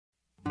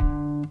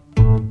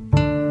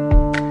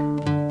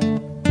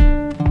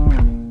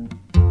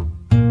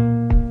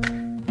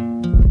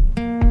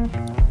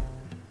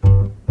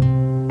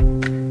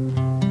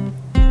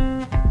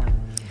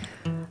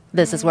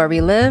This is Where We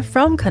Live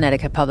from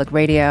Connecticut Public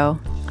Radio.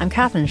 I'm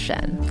Catherine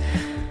Shen.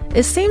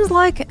 It seems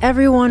like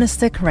everyone is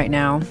sick right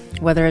now,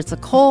 whether it's a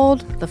cold,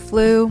 the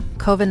flu,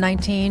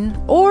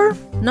 COVID-19, or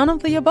none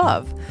of the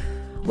above.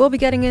 We'll be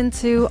getting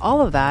into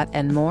all of that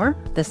and more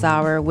this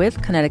hour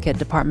with Connecticut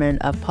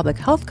Department of Public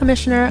Health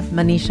Commissioner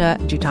Manisha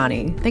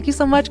Juthani. Thank you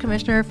so much,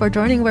 Commissioner, for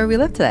joining Where We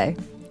Live today.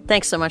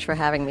 Thanks so much for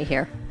having me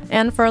here.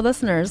 And for our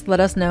listeners, let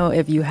us know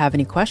if you have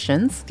any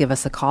questions. Give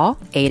us a call,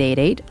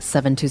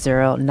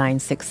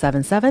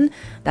 888-720-9677.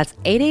 That's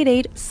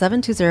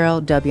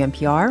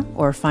 888-720-WNPR,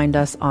 or find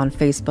us on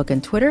Facebook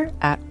and Twitter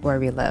at Where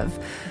We Live.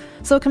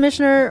 So,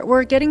 Commissioner,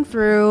 we're getting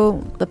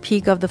through the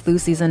peak of the flu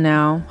season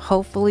now.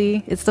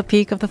 Hopefully, it's the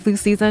peak of the flu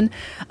season.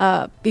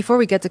 Before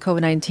we get to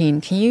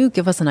COVID-19, can you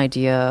give us an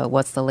idea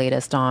what's the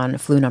latest on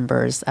flu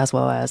numbers as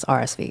well as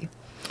RSV?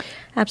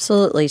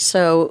 Absolutely.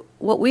 So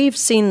what we've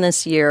seen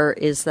this year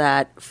is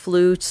that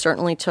flu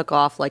certainly took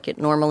off like it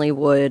normally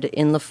would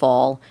in the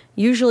fall.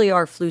 Usually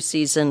our flu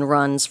season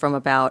runs from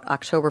about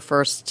October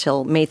 1st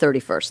till May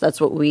 31st.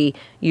 That's what we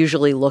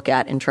usually look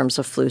at in terms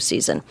of flu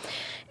season.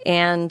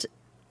 And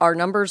our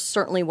numbers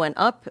certainly went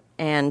up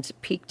and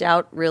peaked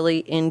out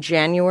really in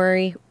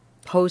January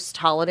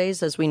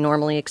post-holidays as we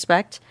normally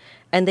expect.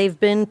 And they've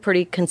been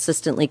pretty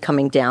consistently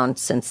coming down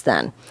since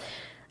then.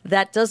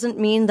 That doesn't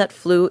mean that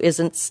flu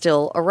isn't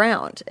still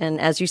around.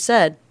 And as you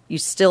said, you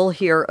still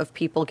hear of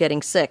people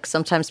getting sick.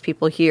 Sometimes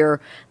people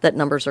hear that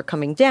numbers are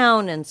coming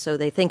down, and so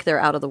they think they're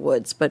out of the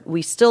woods. But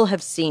we still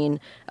have seen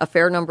a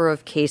fair number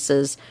of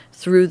cases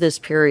through this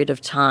period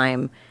of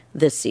time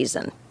this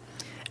season.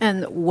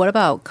 And what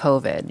about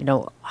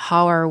COVID?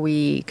 How are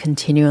we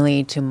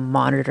continually to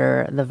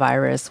monitor the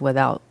virus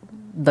without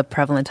the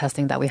prevalent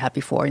testing that we had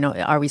before?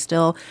 Are we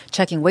still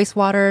checking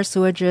wastewater,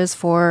 sewages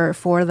for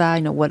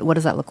that? What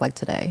does that look like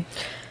today?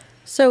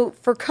 So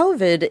for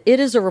COVID, it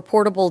is a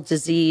reportable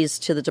disease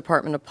to the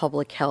Department of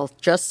Public Health,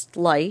 just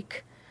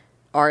like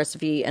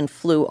RSV and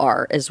flu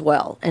are as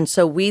well. And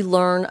so we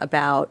learn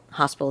about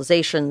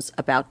hospitalizations,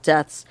 about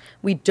deaths.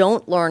 We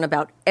don't learn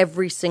about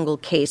every single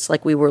case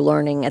like we were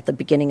learning at the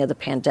beginning of the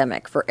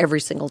pandemic for every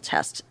single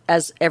test.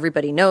 As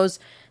everybody knows,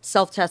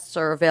 self-tests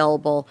are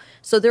available.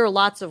 So there are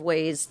lots of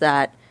ways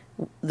that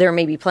there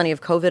may be plenty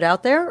of COVID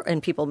out there,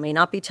 and people may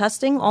not be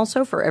testing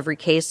also for every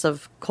case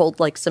of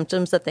cold-like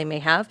symptoms that they may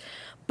have.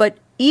 But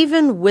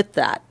even with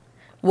that,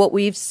 what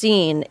we've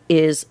seen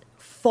is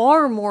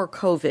far more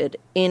COVID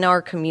in our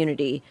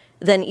community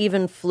than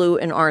even flu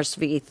and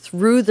RSV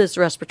through this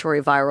respiratory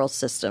viral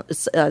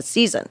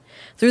season,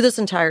 through this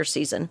entire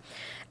season.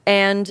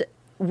 And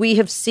we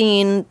have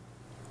seen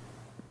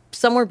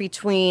somewhere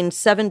between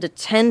 7 to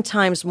 10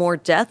 times more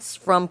deaths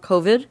from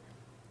COVID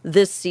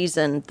this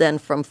season than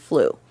from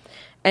flu.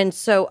 And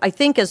so I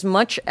think as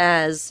much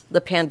as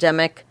the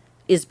pandemic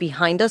is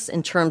behind us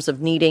in terms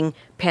of needing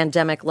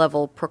pandemic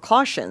level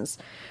precautions,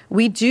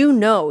 we do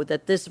know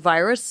that this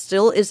virus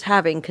still is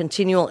having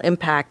continual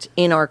impact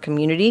in our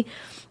community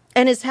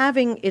and is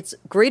having its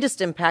greatest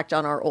impact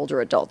on our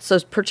older adults. So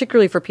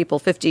particularly for people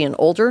 50 and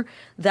older,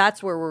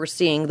 that's where we're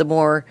seeing the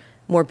more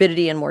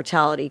morbidity and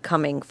mortality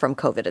coming from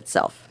COVID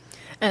itself.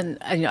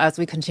 And as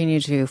we continue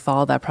to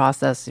follow that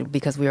process,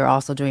 because we are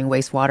also doing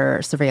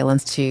wastewater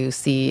surveillance to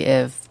see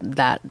if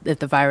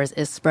the virus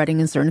is spreading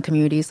in certain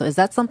communities. So is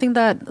that something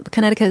that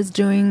Connecticut is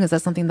doing? Is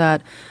that something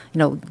that,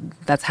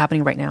 that's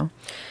happening right now?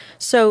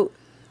 So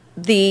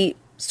the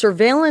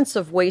surveillance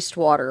of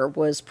wastewater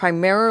was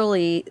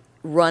primarily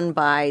run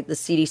by the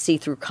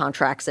CDC through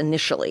contracts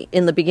initially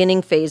in the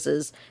beginning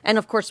phases. And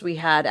of course, we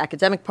had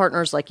academic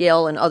partners like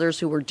Yale and others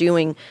who were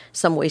doing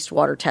some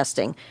wastewater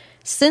testing.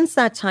 Since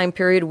that time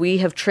period, we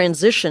have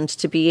transitioned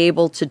to be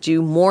able to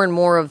do more and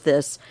more of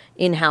this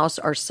in-house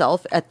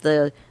ourselves at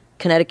the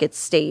Connecticut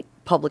State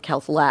Public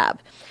Health Lab.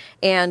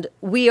 And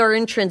we are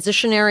in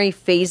transitionary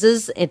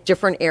phases in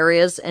different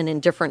areas and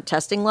in different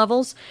testing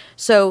levels.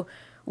 So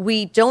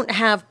we don't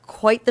have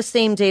quite the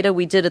same data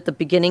we did at the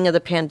beginning of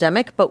the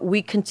pandemic, but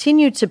we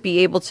continue to be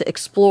able to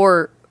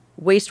explore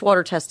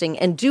wastewater testing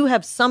and do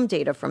have some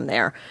data from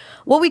there.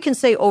 What we can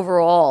say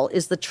overall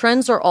is the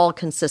trends are all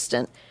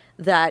consistent,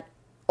 that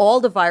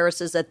all the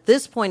viruses at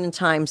this point in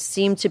time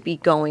seem to be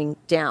going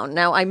down.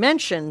 Now, I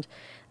mentioned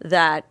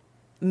that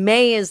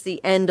May is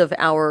the end of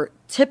our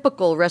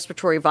typical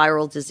respiratory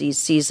viral disease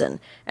season.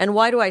 And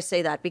why do I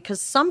say that? Because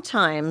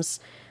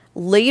sometimes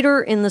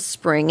later in the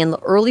spring, in the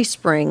early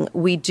spring,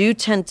 we do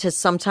tend to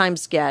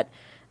sometimes get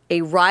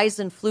a rise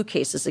in flu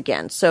cases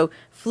again. So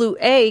flu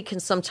A can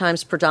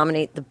sometimes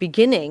predominate the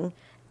beginning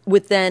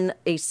with then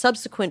a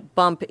subsequent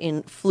bump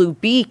in flu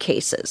B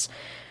cases.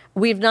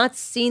 We've not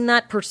seen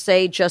that per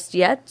se just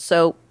yet,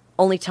 so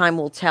only time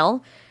will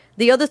tell.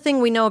 The other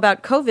thing we know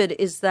about COVID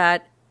is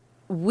that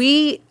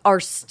we are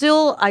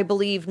still, I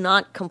believe,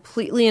 not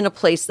completely in a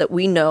place that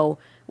we know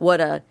what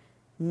a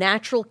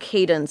natural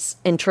cadence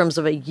in terms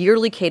of a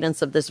yearly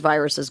cadence of this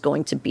virus is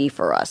going to be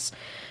for us.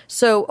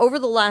 So over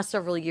the last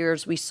several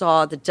years, we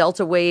saw the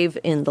Delta wave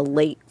in the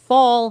late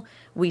fall.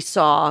 We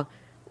saw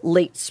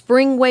late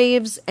spring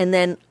waves, and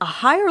then a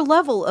higher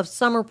level of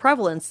summer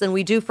prevalence than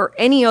we do for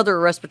any other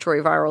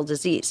respiratory viral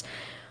disease.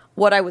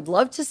 What I would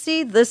love to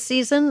see this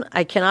season,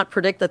 I cannot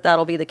predict that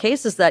that'll be the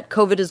case, is that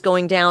COVID is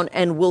going down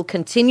and will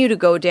continue to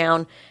go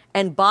down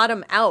and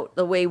bottom out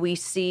the way we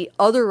see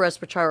other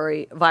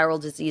respiratory viral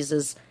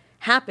diseases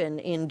happen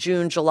in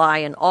June, July,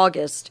 and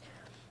August,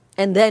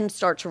 and then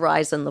start to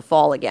rise in the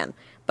fall again.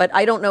 But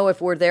I don't know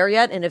if we're there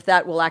yet and if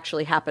that will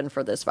actually happen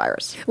for this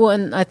virus. Well,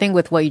 and I think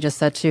with what you just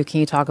said too, can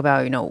you talk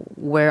about,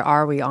 where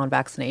are we on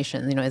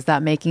vaccination? Is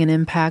that making an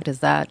impact? Is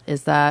that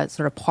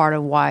sort of part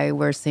of why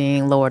we're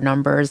seeing lower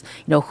numbers?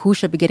 Who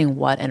should be getting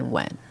what and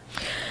when?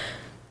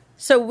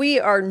 So we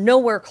are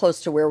nowhere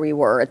close to where we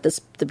were at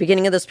the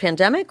beginning of this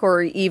pandemic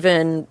or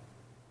even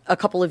a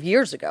couple of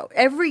years ago.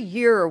 Every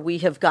year we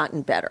have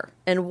gotten better.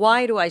 And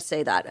why do I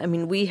say that? I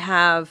mean, we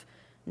have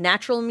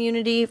natural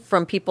immunity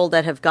from people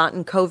that have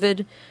gotten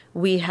COVID.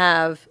 We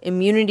have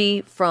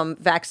immunity from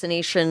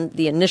vaccination,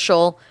 the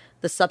initial,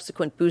 the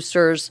subsequent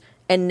boosters,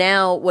 and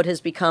now what has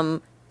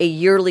become a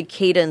yearly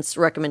cadence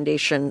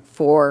recommendation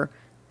for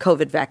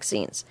COVID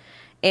vaccines.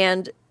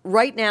 And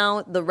right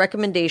now, the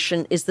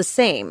recommendation is the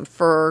same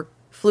for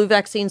flu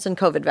vaccines and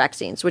COVID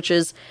vaccines, which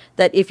is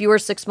that if you are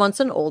 6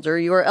 months and older,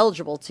 you are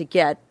eligible to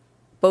get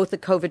both a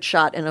COVID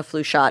shot and a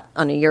flu shot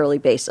on a yearly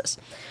basis.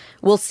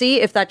 We'll see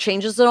if that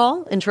changes at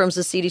all in terms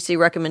of CDC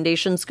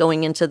recommendations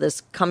going into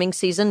this coming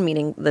season,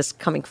 meaning this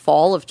coming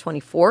fall of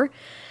 24.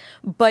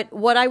 But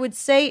what I would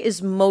say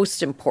is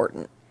most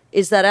important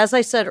is that, as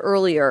I said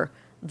earlier,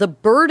 the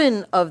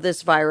burden of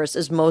this virus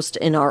is most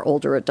in our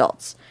older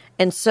adults.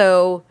 And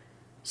so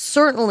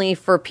certainly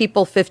for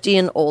people 50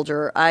 and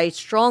older, I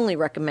strongly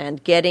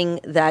recommend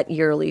getting that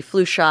yearly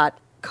flu shot,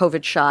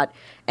 COVID shot.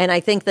 And I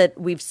think that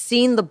we've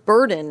seen the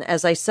burden,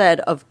 as I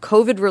said, of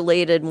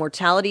COVID-related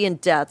mortality and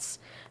deaths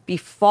be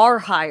far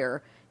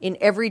higher in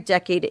every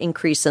decade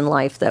increase in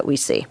life that we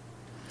see.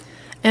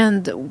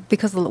 And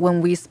because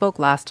when we spoke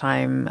last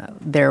time,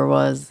 there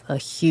was a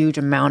huge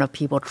amount of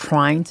people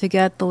trying to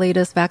get the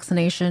latest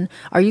vaccination.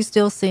 Are you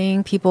still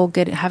seeing people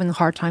having a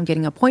hard time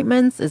getting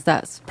appointments? Is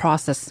that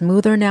process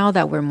smoother now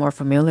that we're more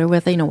familiar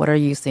with it? What are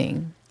you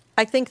seeing?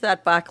 I think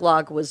that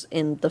backlog was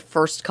in the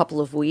first couple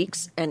of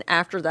weeks. And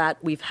after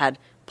that, we've had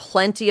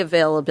plenty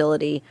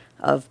availability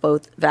of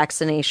both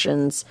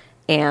vaccinations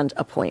and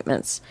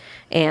appointments.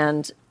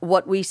 And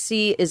what we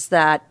see is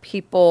that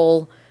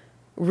people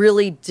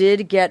really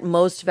did get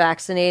most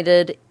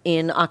vaccinated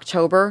in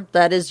October.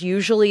 That is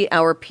usually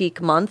our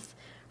peak month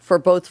for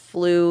both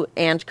flu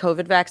and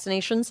COVID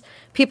vaccinations.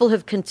 People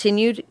have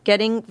continued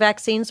getting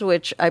vaccines,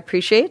 which I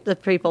appreciate,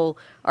 that people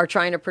are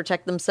trying to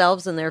protect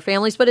themselves and their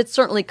families, but it's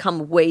certainly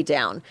come way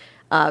down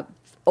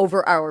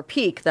over our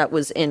peak that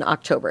was in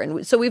October.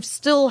 And so we've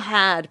still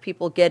had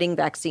people getting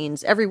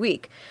vaccines every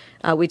week.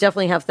 We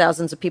definitely have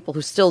thousands of people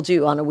who still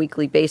do on a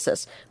weekly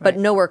basis, but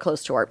nowhere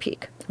close to our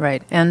peak.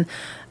 Right. And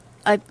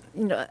I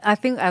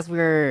think as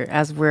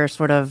we're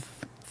sort of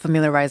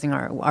familiarizing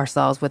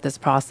ourselves with this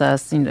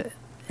process,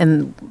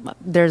 and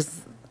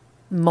there's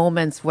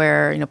moments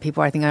where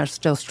people I think are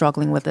still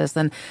struggling with this.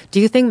 And do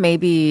you think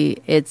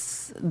maybe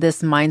it's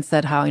this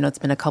mindset how it's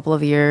been a couple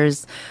of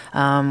years,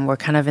 we're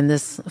kind of in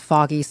this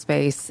foggy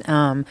space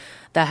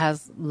that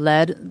has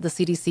led the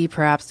CDC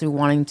perhaps to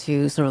wanting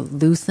to sort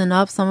of loosen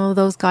up some of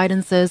those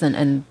guidances,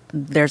 and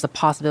there's a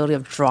possibility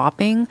of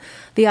dropping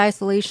the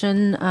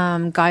isolation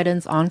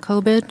guidance on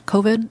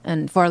COVID.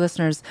 And for our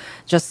listeners,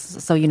 just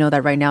so you know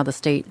that right now the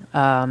state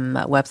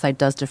website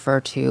does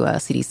defer to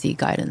CDC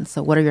guidance.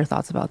 So what are your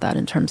thoughts about that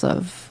in terms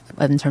of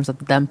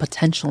them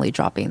potentially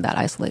dropping that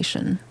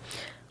isolation?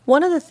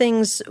 One of the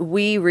things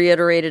we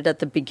reiterated at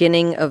the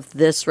beginning of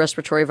this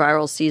respiratory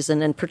viral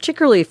season, and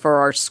particularly for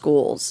our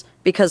schools,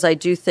 because I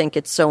do think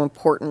it's so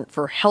important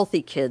for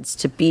healthy kids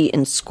to be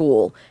in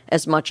school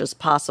as much as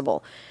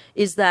possible,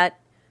 is that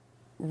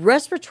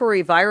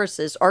respiratory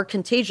viruses are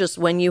contagious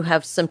when you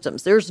have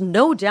symptoms. There's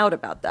no doubt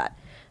about that.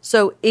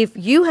 So if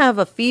you have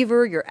a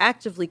fever, you're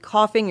actively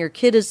coughing, your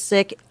kid is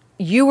sick,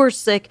 you are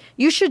sick,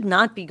 you should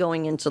not be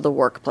going into the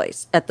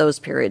workplace at those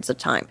periods of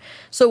time.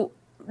 So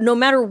no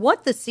matter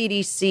what the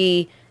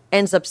CDC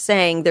ends up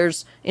saying,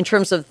 in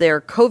terms of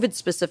their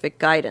COVID-specific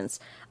guidance,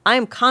 I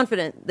am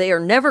confident they are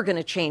never going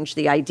to change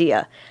the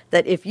idea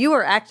that if you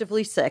are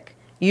actively sick,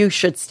 you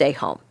should stay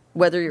home,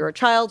 whether you're a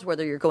child,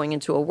 whether you're going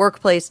into a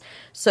workplace.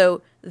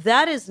 So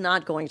that is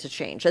not going to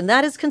change. And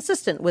that is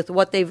consistent with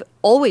what they've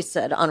always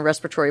said on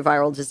respiratory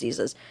viral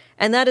diseases.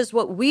 And that is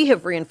what we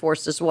have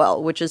reinforced as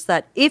well, which is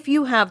that if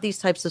you have these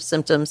types of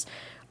symptoms,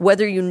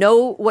 whether you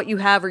know what you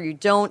have or you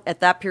don't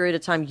at that period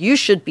of time, you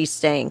should be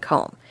staying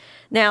home.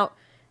 Now,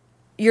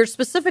 your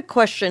specific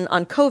question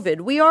on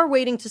COVID, we are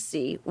waiting to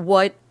see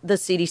what the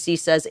CDC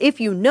says.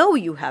 If you know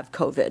you have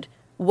COVID,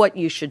 what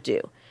you should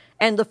do.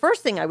 And the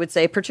first thing I would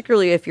say,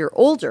 particularly if you're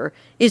older,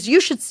 is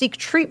you should seek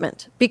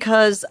treatment,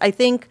 because I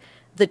think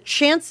the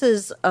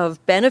chances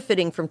of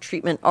benefiting from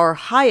treatment are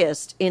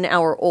highest in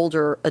our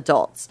older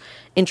adults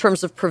in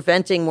terms of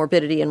preventing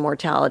morbidity and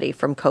mortality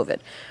from COVID.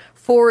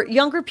 For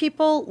younger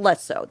people,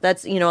 less so.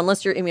 That's,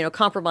 unless you're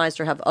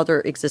immunocompromised or have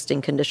other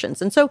existing conditions.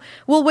 And so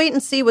we'll wait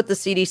and see what the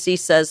CDC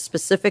says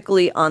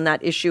specifically on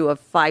that issue of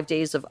 5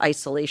 days of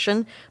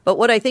isolation. But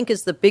what I think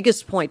is the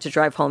biggest point to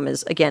drive home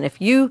is, again,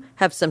 if you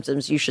have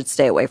symptoms, you should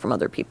stay away from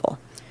other people.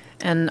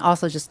 And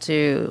also just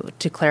to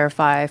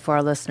clarify for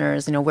our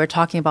listeners, we're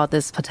talking about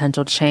this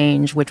potential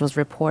change, which was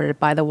reported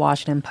by the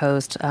Washington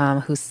Post,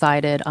 who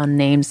cited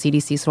unnamed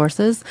CDC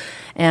sources.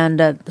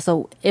 And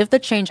so if the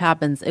change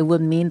happens, it would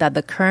mean that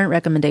the current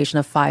recommendation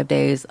of 5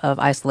 days of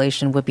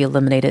isolation would be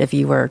eliminated if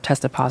you were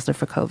tested positive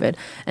for COVID.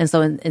 And so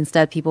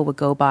instead, people would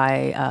go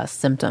by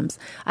symptoms.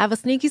 I have a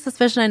sneaky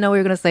suspicion, I know what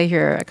you're going to say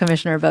here,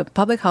 Commissioner, but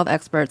public health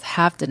experts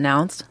have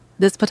denounced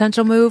this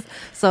potential move.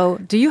 So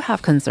do you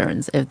have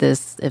concerns if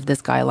this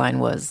guideline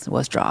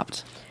was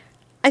dropped?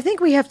 I think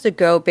we have to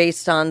go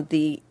based on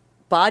the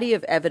body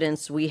of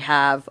evidence we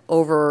have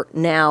over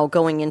now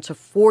going into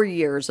 4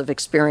 years of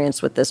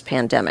experience with this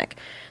pandemic.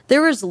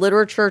 There is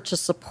literature to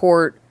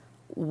support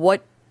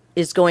what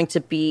is going to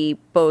be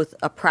both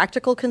a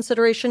practical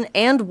consideration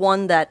and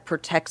one that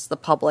protects the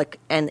public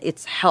and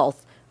its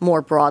health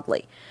more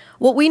broadly.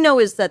 What we know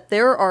is that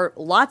there are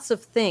lots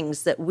of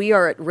things that we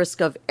are at risk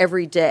of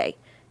every day.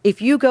 If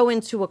you go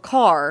into a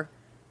car,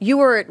 you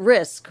are at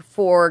risk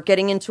for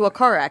getting into a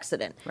car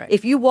accident. Right.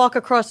 If you walk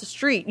across the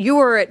street, you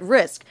are at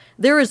risk.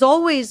 There is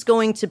always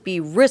going to be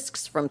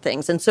risks from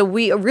things. And so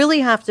we really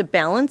have to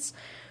balance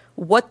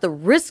what the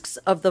risks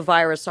of the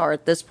virus are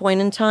at this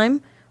point in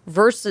time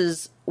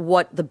versus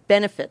what the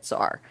benefits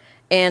are.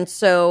 And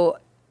so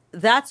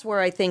that's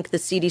where I think the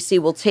CDC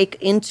will take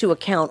into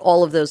account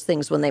all of those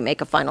things when they make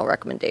a final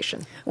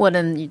recommendation. Well,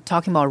 then you're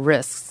talking about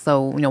risks.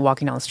 So,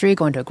 walking down the street,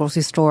 going to a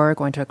grocery store,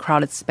 going to a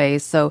crowded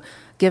space. So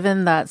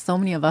given that so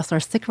many of us are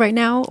sick right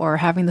now or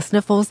having the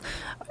sniffles,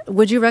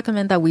 would you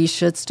recommend that we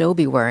should still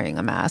be wearing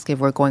a mask if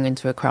we're going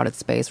into a crowded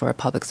space or a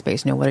public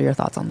space? What are your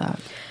thoughts on that?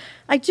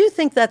 I do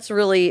think that's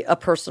really a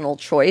personal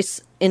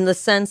choice in the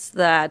sense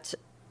that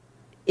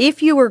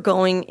if you are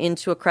going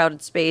into a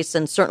crowded space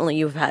and certainly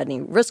you've had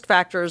any risk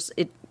factors,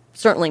 it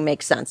certainly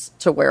makes sense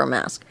to wear a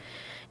mask.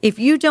 If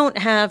you don't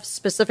have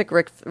specific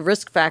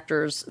risk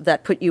factors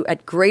that put you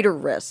at greater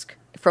risk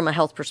from a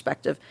health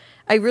perspective,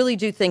 I really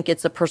do think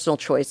it's a personal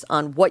choice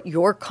on what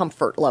your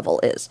comfort level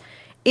is.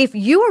 If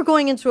you are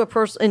going into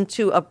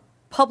a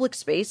public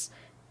space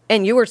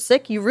and you are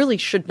sick, you really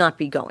should not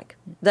be going.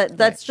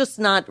 That's just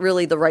not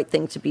really the right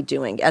thing to be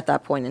doing at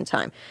that point in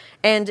time.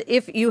 And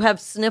if you have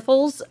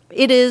sniffles,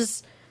 it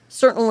is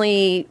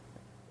certainly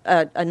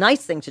a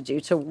nice thing to do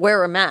to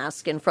wear a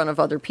mask in front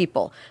of other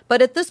people.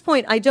 But at this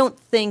point, I don't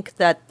think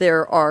that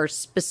there are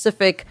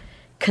specific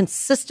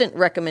consistent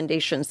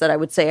recommendations that I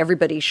would say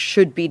everybody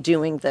should be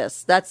doing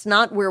this. That's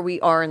not where we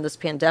are in this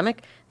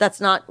pandemic. That's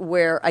not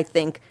where I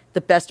think the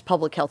best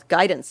public health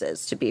guidance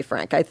is, to be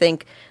frank. I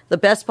think the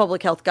best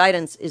public health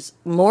guidance is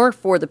more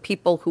for the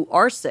people who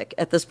are sick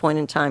at this point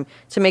in time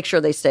to make sure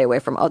they stay away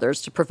from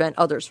others, to prevent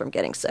others from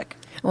getting sick.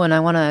 Well, and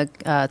I want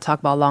to talk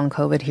about long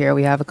COVID here.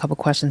 We have a couple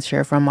questions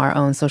here from our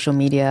own social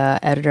media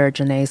editor,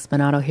 Janae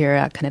Spinato here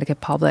at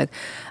Connecticut Public.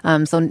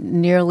 So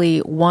nearly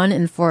 1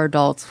 in 4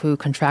 adults who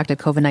contracted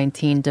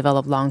COVID-19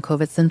 developed long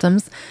COVID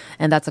symptoms,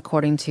 and that's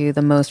according to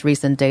the most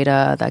recent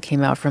data that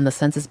came out from the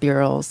Census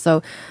Bureau.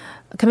 So,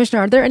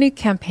 Commissioner, are there any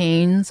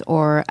campaigns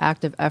or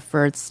active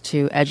efforts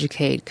to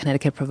educate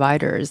Connecticut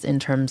providers in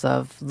terms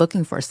of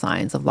looking for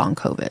signs of long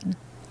COVID?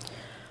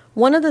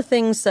 One of the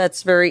things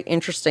that's very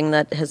interesting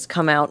that has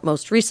come out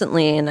most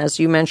recently, and as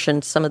you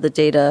mentioned, some of the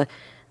data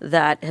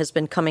that has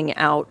been coming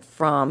out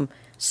from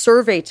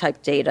survey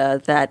type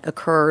data that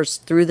occurs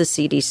through the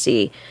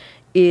CDC,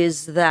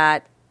 is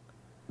that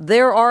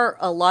there are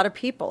a lot of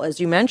people, as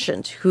you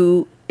mentioned,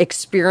 who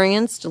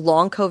experienced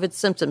long COVID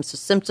symptoms, so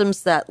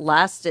symptoms that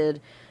lasted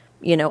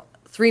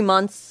 3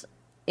 months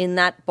in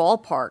that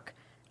ballpark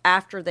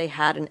after they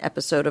had an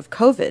episode of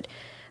COVID.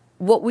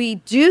 What we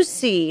do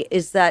see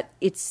is that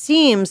it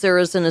seems there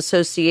is an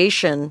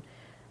association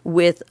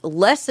with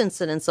less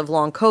incidence of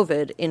long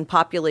COVID in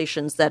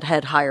populations that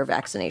had higher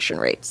vaccination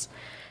rates.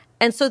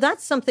 And so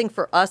that's something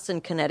for us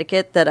in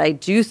Connecticut that I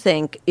do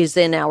think is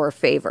in our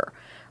favor.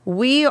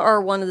 We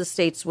are one of the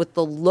states with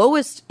the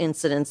lowest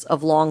incidence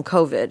of long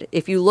COVID.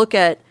 If you look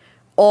at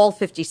all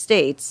 50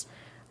 states,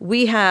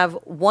 we have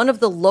one of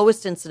the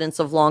lowest incidents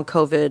of long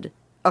COVID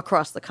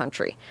across the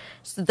country.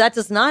 So that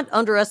does not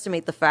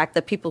underestimate the fact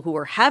that people who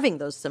are having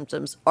those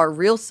symptoms are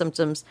real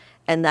symptoms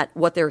and that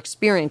what they're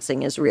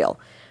experiencing is real.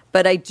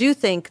 But I do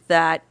think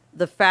that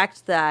the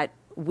fact that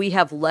we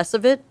have less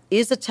of it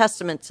is a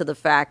testament to the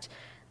fact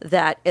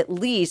that at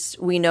least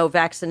we know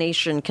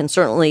vaccination can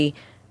certainly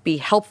be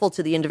helpful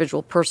to the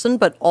individual person,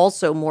 but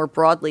also more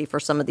broadly for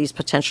some of these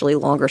potentially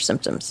longer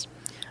symptoms.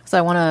 So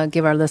I want to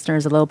give our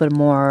listeners a little bit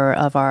more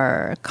of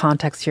our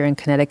context here in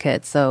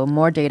Connecticut. So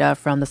more data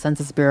from the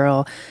Census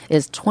Bureau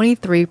is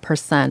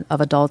 23% of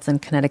adults in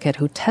Connecticut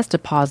who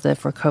tested positive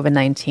for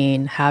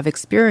COVID-19 have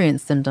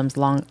experienced symptoms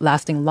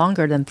lasting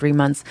longer than 3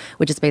 months,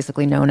 which is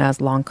basically known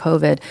as long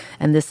COVID.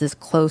 And this is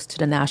close to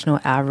the national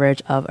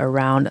average of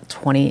around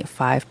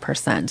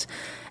 25%.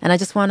 And I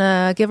just want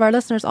to give our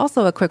listeners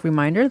also a quick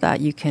reminder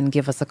that you can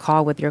give us a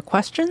call with your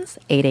questions,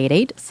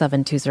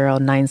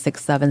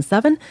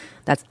 888-720-9677.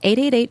 That's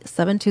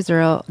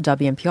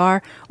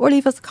 888-720-WNPR, or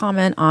leave us a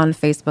comment on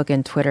Facebook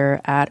and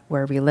Twitter at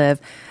Where We Live.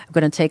 I'm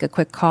going to take a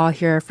quick call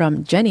here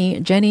from Jenny.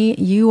 Jenny,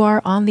 you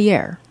are on the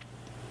air.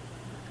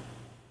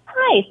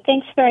 Hi,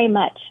 thanks very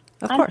much.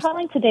 Of I'm course.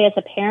 calling today as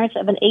a parent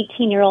of an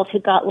 18-year-old who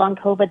got long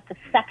COVID the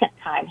second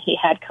time he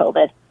had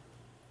COVID,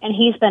 and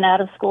he's been out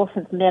of school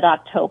since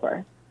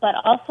mid-October. But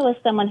also as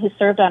someone who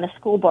served on a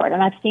school board,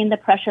 and I've seen the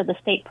pressure the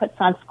state puts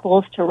on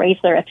schools to raise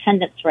their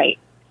attendance rate.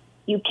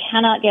 You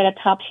cannot get a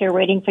top-tier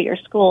rating for your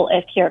school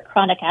if your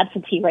chronic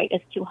absentee rate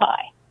is too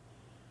high.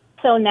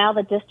 So now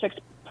the districts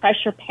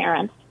pressure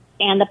parents,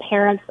 and the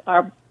parents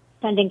are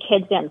sending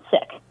kids in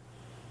sick.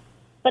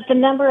 But the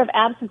number of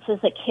absences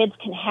that kids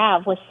can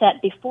have was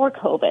set before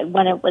COVID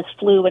when it was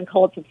flu and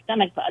colds and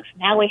stomach bugs.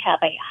 Now we have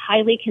a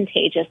highly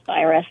contagious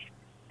virus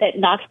that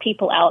knocks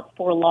people out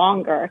for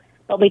longer,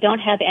 but we don't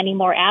have any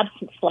more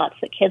absence slots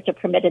that kids are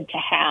permitted to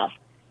have.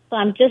 So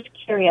I'm just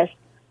curious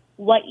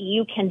what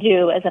you can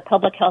do as a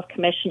public health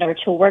commissioner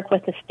to work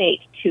with the state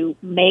to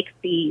make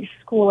the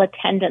school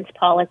attendance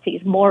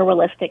policies more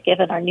realistic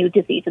given our new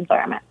disease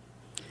environment.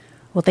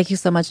 Well, thank you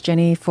so much,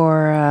 Jenny,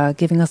 for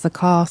giving us a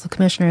call. So,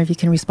 Commissioner, if you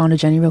can respond to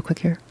Jenny real quick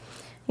here.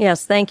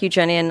 Yes, thank you,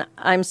 Jenny. And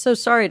I'm so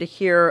sorry to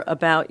hear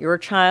about your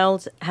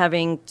child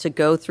having to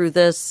go through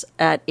this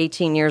at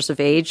 18 years of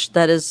age.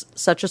 That is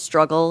such a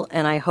struggle,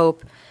 and I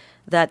hope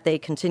that they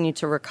continue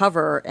to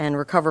recover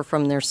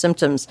from their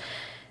symptoms.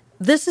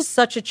 This is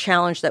such a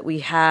challenge that we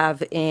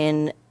have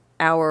in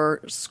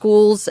our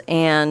schools,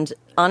 and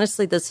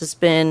honestly, this has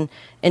been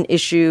an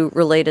issue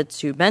related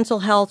to mental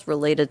health,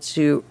 related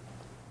to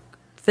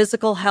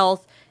physical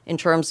health in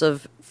terms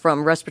of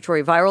from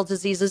respiratory viral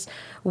diseases.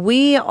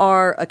 We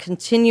are a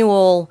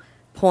continual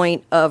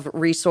point of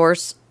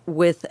resource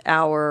with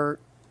our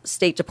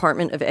State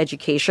Department of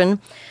Education,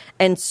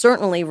 and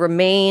certainly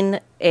remain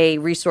a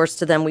resource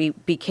to them. We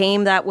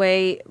became that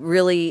way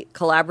really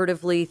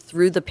collaboratively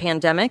through the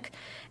pandemic,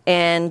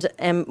 and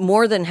am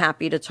more than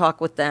happy to talk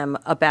with them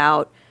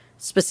about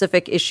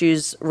specific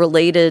issues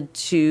related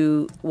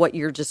to what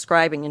you're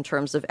describing in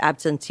terms of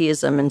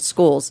absenteeism in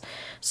schools.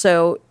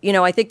 So,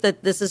 I think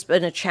that this has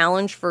been a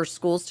challenge for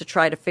schools to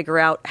try to figure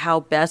out how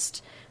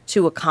best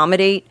to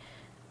accommodate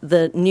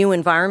the new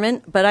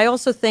environment. But I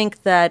also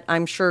think that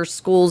I'm sure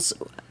schools,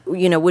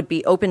 would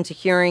be open to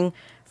hearing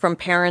from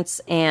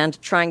parents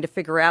and trying to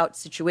figure out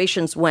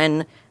situations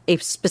when a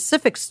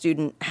specific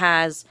student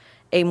has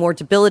a more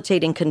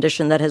debilitating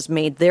condition that has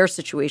made their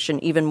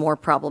situation even more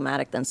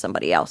problematic than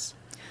somebody else.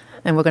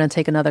 And we're going to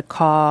take another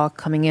call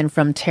coming in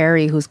from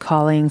Terry, who's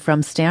calling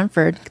from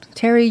Stanford.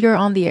 Terry, you're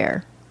on the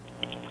air.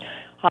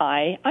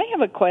 Hi. I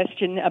have a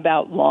question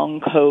about long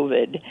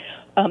COVID.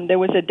 There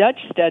was a Dutch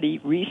study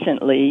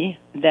recently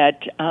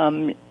that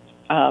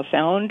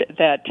found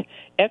that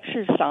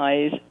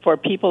exercise for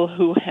people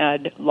who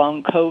had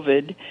long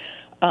COVID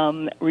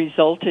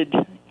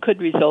could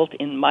result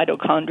in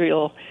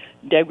mitochondrial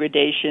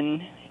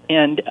degradation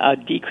and a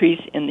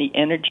decrease in the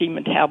energy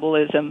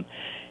metabolism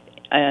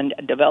and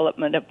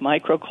development of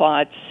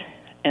microclots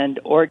and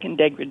organ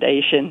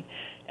degradation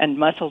and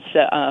muscle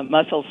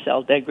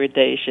cell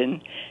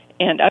degradation.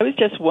 And I was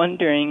just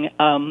wondering,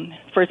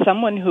 for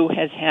someone who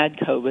has had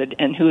COVID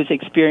and who is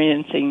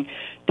experiencing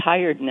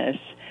tiredness,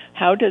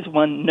 how does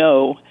one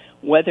know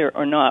whether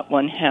or not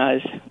one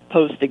has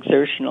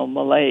post-exertional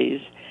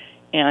malaise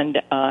and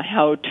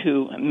how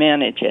to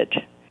manage it?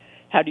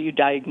 How do you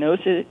diagnose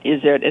it?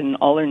 Is it an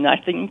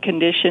all-or-nothing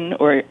condition,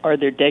 or are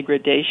there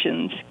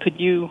degradations? Could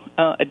you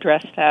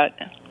address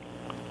that?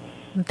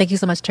 Thank you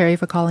so much, Terry,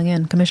 for calling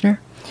in.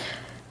 Commissioner?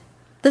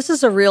 This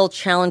is a real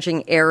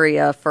challenging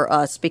area for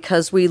us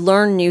because we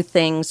learn new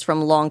things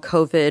from long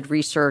COVID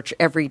research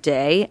every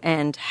day,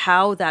 and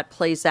how that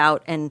plays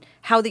out and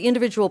how the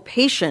individual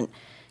patient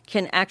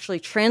can actually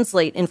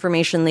translate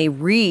information they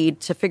read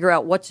to figure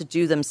out what to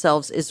do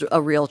themselves is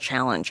a real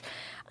challenge.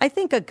 I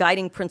think a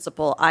guiding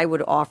principle I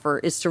would offer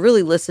is to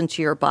really listen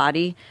to your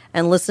body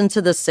and listen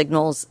to the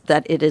signals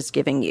that it is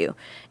giving you.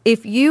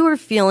 If you are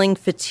feeling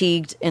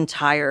fatigued and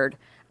tired,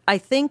 I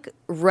think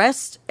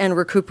rest and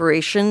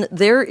recuperation,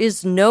 there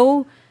is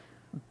no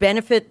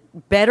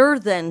benefit better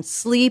than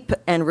sleep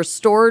and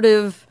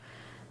restorative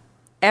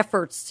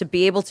efforts to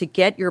be able to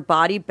get your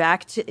body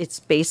back to its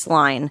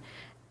baseline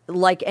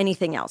like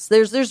anything else.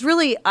 There's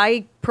really,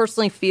 I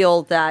personally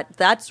feel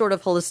that sort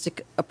of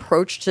holistic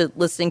approach to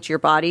listening to your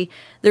body,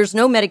 there's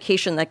no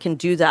medication that can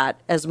do that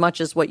as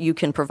much as what you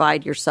can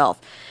provide yourself.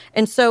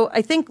 And so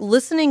I think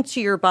listening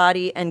to your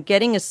body and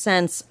getting a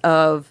sense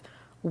of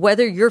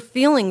whether you're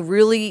feeling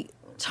really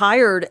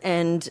tired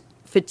and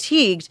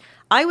fatigued,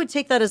 I would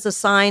take that as a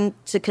sign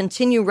to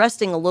continue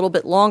resting a little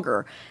bit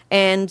longer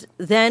and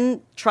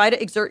then try to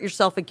exert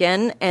yourself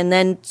again and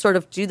then sort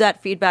of do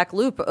that feedback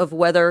loop of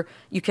whether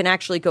you can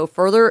actually go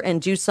further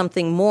and do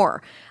something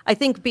more. I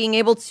think being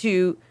able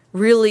to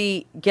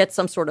really get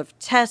some sort of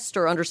test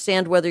or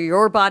understand whether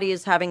your body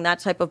is having that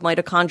type of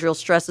mitochondrial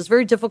stress is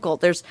very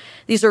difficult.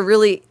 These are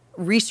really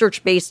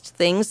research-based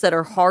things that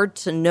are hard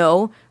to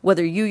know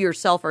whether you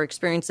yourself are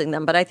experiencing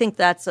them. But I think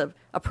that's a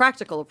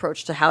practical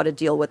approach to how to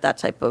deal with that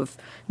type of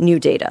new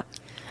data.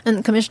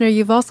 And Commissioner,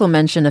 you've also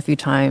mentioned a few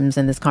times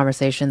in this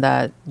conversation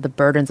that the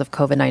burdens of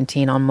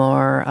COVID-19 on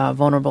more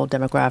vulnerable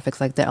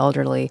demographics like the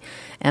elderly,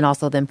 and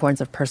also the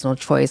importance of personal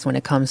choice when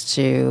it comes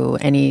to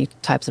any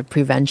types of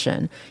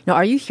prevention.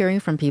 Are you hearing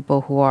from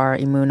people who are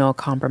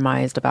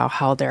immunocompromised about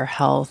how their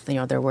health,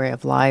 their way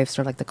of life,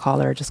 sort of like the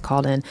caller just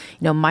called in,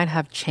 might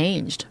have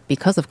changed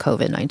because of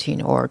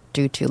COVID-19 or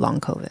due to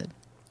long COVID?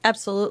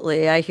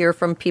 Absolutely. I hear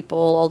from people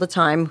all the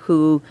time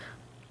who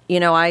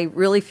I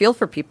really feel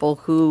for people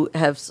who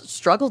have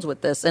struggled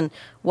with this. And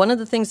one of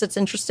the things that's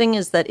interesting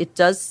is that it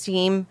does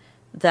seem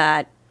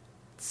that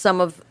some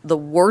of the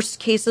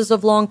worst cases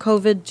of long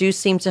COVID do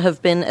seem to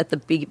have been at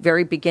the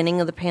very beginning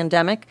of the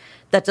pandemic.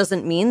 That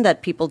doesn't mean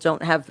that people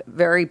don't have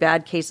very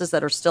bad cases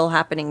that are still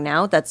happening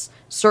now. That's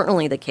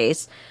certainly the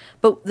case.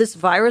 But this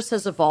virus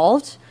has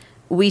evolved.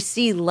 We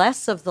see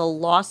less of the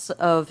loss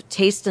of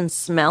taste and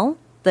smell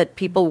that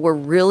people were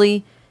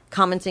really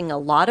commenting a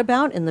lot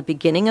about in the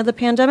beginning of the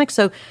pandemic.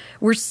 So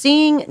we're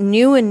seeing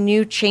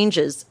new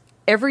changes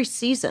every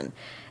season.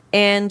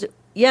 And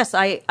yes,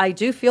 I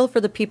do feel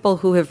for the people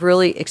who have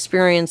really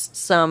experienced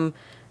some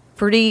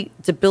pretty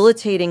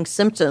debilitating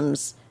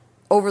symptoms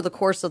over the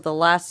course of the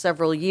last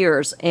several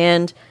years.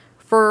 And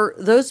for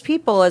those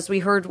people, as we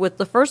heard with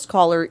the first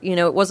caller,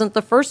 it wasn't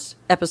the first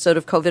episode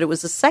of COVID, it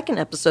was the second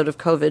episode of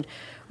COVID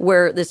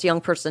where this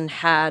young person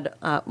had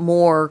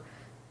more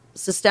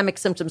systemic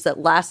symptoms that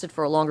lasted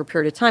for a longer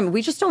period of time.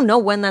 We just don't know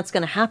when that's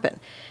going to happen.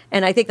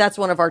 And I think that's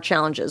one of our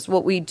challenges.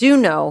 What we do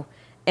know,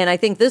 and I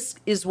think this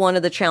is one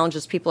of the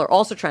challenges people are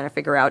also trying to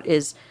figure out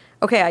is,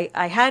 okay,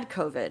 I had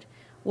COVID.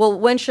 Well,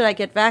 when should I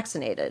get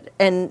vaccinated?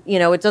 And,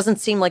 it doesn't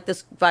seem like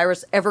this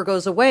virus ever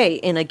goes away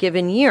in a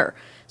given year.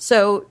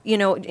 So,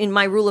 in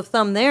my rule of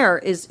thumb there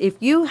is if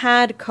you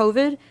had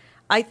COVID,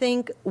 I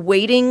think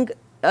waiting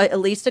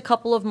at least a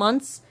couple of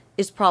months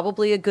is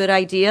probably a good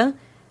idea.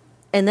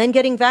 And then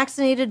getting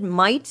vaccinated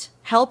might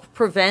help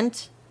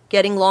prevent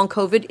getting long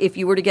COVID if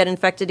you were to get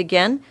infected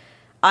again.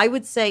 I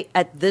would say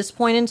at this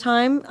point in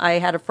time, I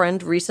had a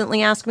friend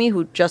recently ask me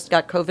who just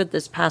got COVID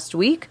this past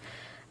week.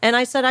 And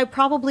I said I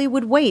probably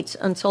would wait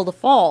until the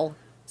fall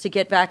to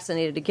get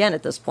vaccinated again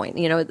at this point,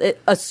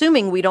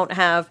 assuming we don't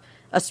have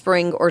a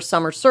spring or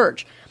summer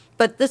surge.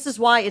 But this is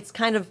why it's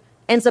kind of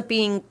ends up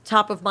being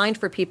top of mind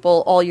for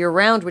people all year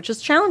round, which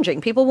is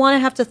challenging. People want to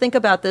have to think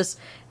about this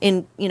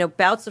in,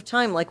 bouts of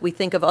time like we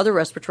think of other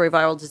respiratory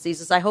viral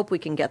diseases. I hope we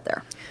can get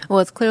there. Well,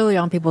 it's clearly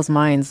on people's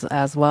minds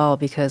as well,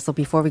 because so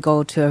before we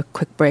go to a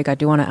quick break, I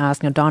do want to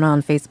ask, Donna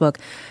on Facebook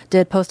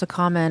did post a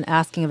comment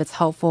asking if it's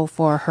helpful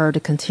for her to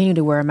continue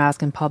to wear a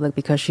mask in public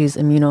because she's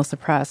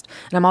immunosuppressed.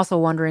 And I'm also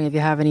wondering if you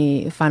have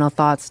any final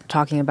thoughts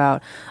talking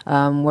about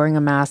wearing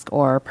a mask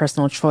or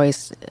personal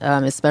choice,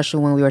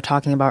 especially when we were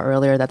talking about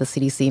earlier that the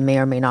CDC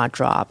may or may not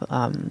drop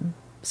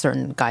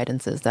certain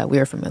guidances that we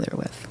are familiar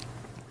with.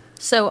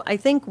 So I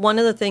think one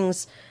of the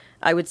things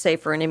I would say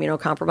for an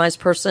immunocompromised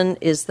person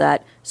is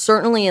that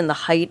certainly in the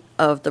height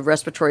of the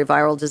respiratory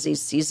viral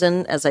disease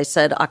season, as I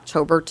said,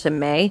 October to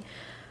May,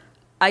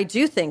 I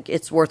do think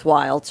it's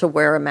worthwhile to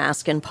wear a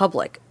mask in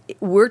public.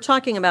 We're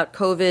talking about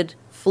COVID,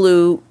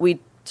 flu. We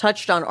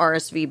touched on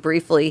RSV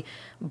briefly,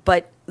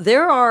 but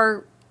there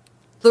are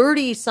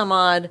 30 some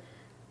odd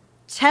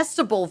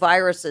testable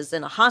viruses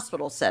in a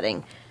hospital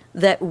setting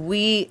that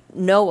we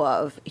know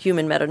of,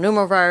 human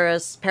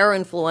metapneumovirus,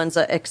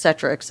 parainfluenza, et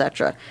cetera, et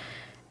cetera.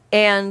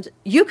 And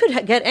you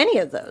could get any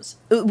of those.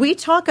 We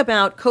talk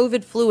about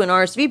COVID, flu, and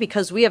RSV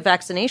because we have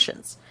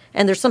vaccinations,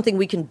 and there's something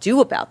we can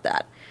do about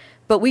that.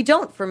 But we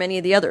don't for many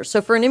of the others.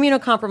 So for an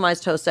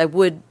immunocompromised host, I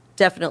would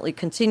definitely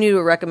continue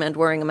to recommend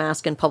wearing a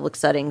mask in public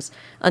settings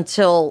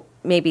until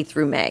maybe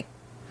through May.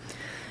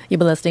 You've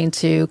been listening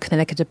to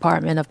Connecticut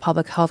Department of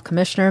Public Health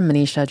Commissioner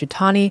Manisha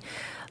Juthani.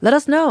 Let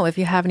us know if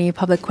you have any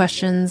public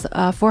questions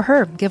for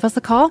her. Give us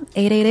a call,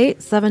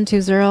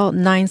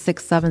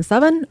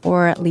 888-720-9677,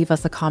 or leave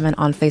us a comment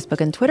on Facebook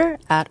and Twitter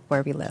at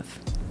Where We Live.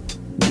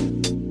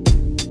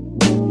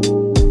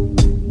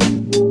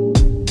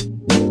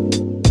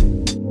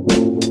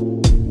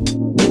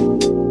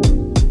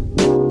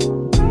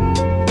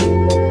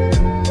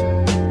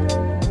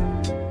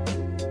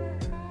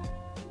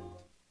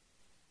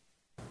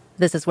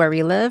 This is Where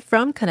We Live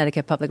from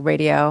Connecticut Public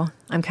Radio.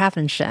 I'm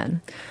Catherine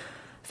Shen.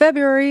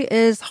 February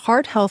is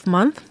Heart Health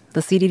Month.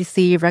 The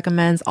CDC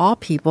recommends all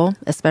people,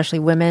 especially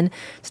women,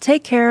 to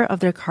take care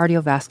of their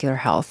cardiovascular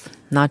health,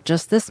 not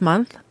just this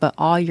month, but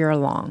all year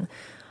long.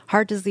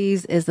 Heart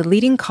disease is the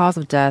leading cause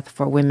of death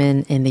for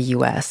women in the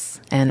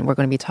U.S. And we're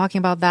going to be talking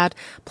about that,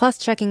 plus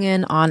checking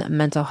in on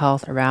mental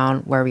health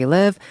around where we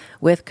live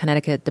with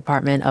Connecticut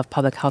Department of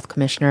Public Health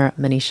Commissioner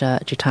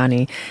Manisha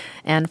Juthani.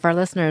 And for our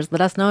listeners,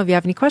 let us know if you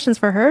have any questions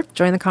for her.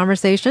 Join the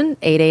conversation,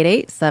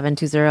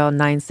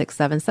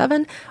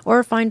 888-720-9677,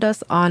 or find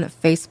us on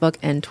Facebook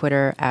and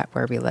Twitter at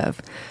Where We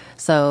Live.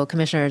 So,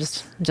 Commissioner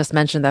just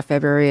mentioned that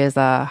February is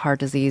a heart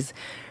disease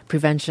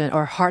prevention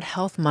or heart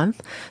health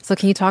month. So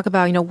can you talk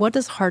about, what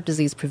does heart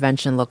disease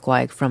prevention look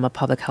like from a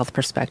public health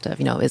perspective?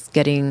 Is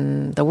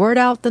getting the word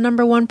out the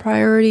number one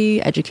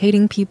priority,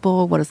 educating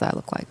people? What does that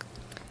look like?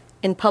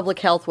 In public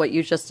health, what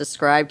you just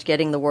described,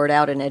 getting the word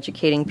out and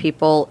educating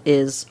people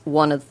is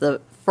one of the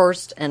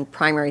first and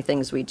primary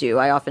things we do.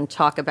 I often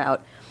talk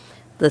about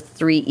the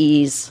 3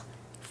 E's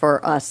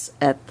for us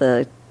at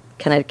the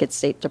Connecticut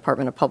State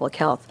Department of Public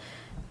Health.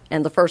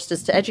 And the first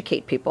is to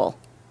educate people.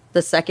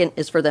 The second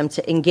is for them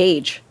to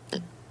engage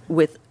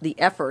with the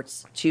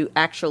efforts to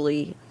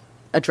actually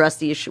address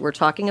the issue we're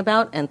talking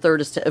about. And third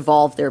is to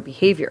evolve their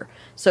behavior.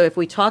 So if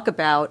we talk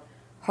about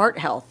heart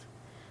health,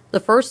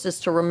 the first is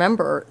to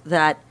remember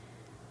that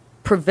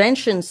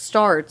prevention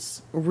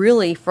starts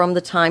really from the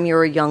time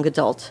you're a young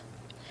adult.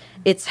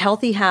 It's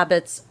healthy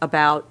habits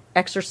about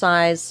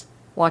exercise,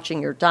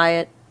 watching your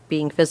diet,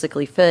 being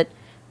physically fit,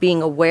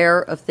 being aware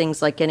of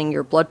things like getting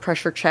your blood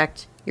pressure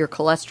checked, your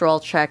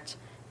cholesterol checked,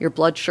 your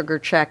blood sugar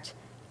checked,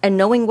 and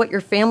knowing what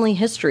your family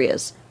history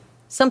is.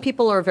 Some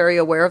people are very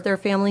aware of their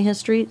family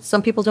history.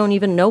 Some people don't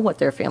even know what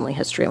their family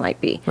history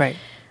might be. Right.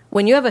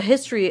 When you have a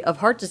history of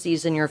heart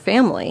disease in your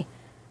family,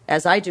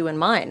 as I do in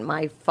mine,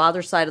 my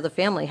father's side of the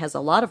family has a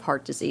lot of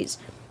heart disease.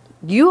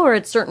 You are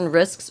at certain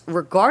risks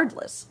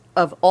regardless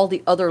of all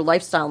the other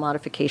lifestyle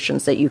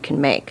modifications that you can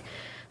make.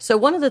 So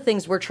one of the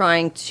things we're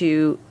trying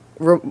to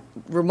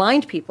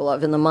remind people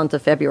of in the month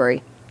of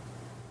February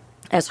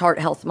as Heart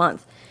Health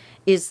Month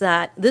is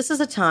that this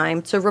is a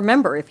time to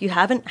remember, if you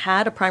haven't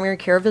had a primary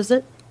care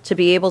visit, to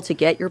be able to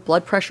get your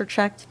blood pressure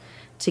checked,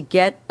 to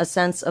get a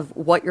sense of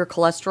what your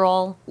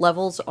cholesterol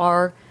levels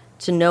are,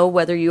 to know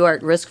whether you are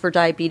at risk for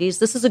diabetes.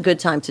 This is a good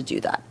time to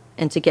do that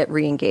and to get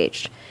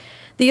re-engaged.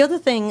 The other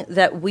thing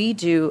that we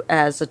do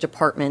as a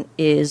department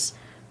is,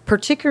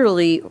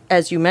 particularly,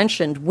 as you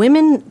mentioned,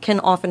 women can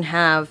often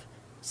have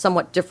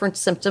somewhat different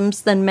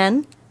symptoms than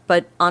men,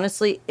 but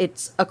honestly,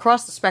 it's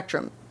across the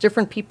spectrum.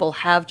 Different people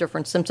have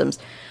different symptoms.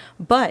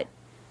 But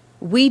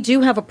we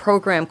do have a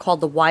program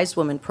called the Wise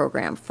Woman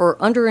Program for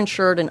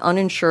underinsured and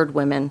uninsured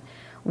women,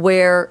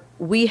 where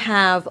we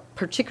have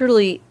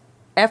particularly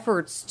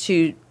efforts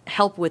to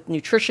help with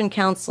nutrition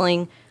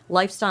counseling,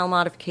 lifestyle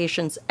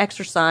modifications,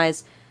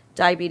 exercise,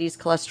 diabetes,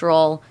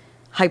 cholesterol,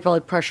 high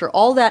blood pressure,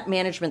 all that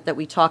management that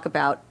we talk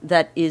about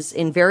that is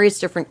in various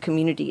different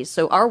communities.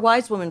 So our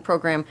Wise Woman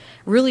Program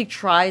really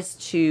tries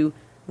to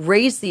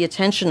raise the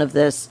attention of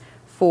this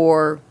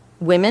for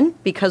women,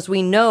 because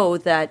we know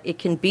that it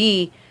can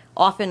be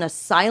often a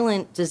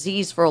silent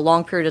disease for a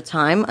long period of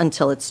time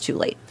until it's too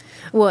late.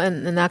 Well,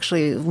 and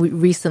actually,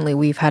 recently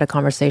we've had a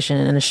conversation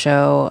in a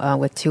show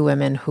with 2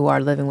 women who are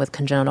living with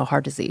congenital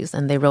heart disease,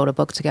 and they wrote a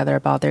book together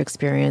about their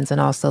experience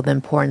and also the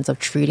importance of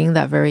treating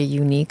that very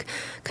unique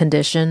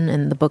condition.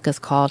 And the book is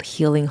called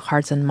Healing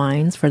Hearts and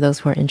Minds, for those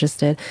who are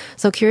interested.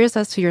 So curious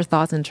as to your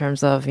thoughts in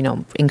terms of,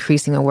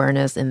 increasing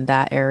awareness in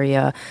that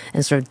area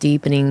and sort of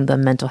deepening the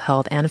mental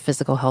health and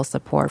physical health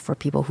support for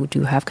people who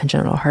do have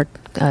congenital heart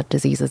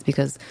diseases,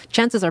 because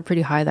chances are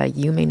pretty high that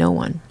you may know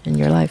one in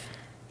your life.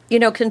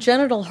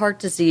 Congenital heart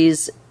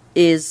disease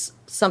is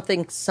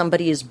something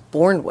somebody is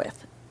born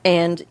with.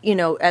 And,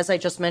 as I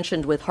just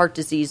mentioned with heart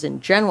disease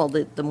in general,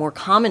 the more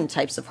common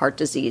types of heart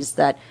disease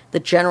that the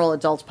general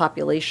adult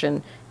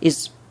population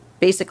is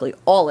basically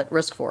all at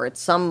risk for at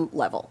some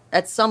level.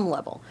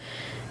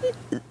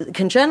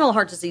 Congenital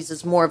heart disease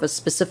is more of a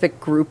specific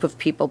group of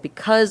people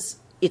because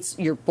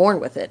you're born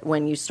with it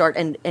when you start,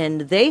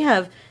 and they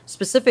have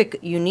specific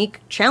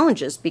unique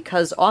challenges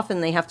because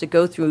often they have to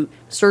go through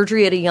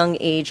surgery at a young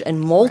age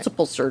and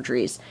multiple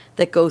surgeries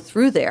that go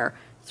through there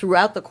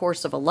throughout the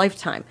course of a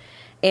lifetime.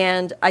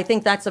 And I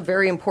think that's a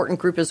very important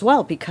group as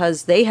well,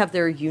 because they have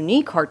their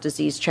unique heart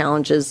disease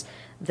challenges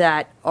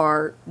that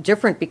are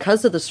different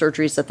because of the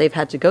surgeries that they've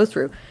had to go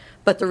through.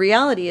 But the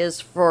reality is,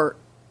 for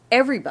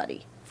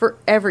everybody,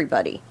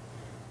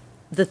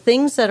 the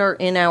things that are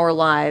in our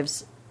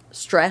lives,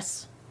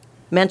 stress,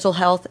 mental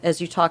health, as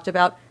you talked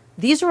about,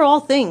 these are all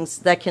things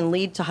that can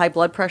lead to high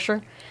blood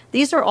pressure.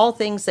 These are all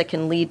things that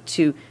can lead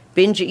to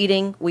binge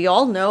eating. We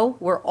all know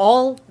we're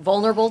all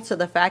vulnerable to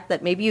the fact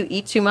that maybe you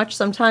eat too much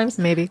sometimes.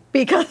 Maybe.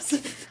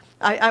 Because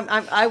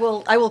I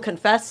will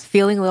confess.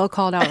 Feeling a little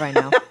called out right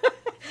now.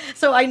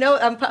 So I know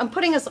I'm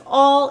putting us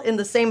all in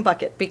the same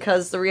bucket,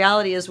 because the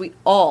reality is we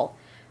all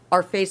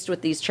are faced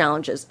with these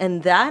challenges.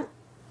 And that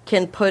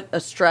can put a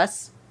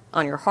stress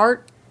on your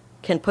heart,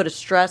 can put a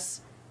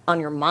stress on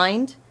your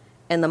mind.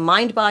 And the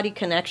mind-body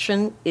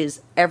connection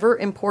is ever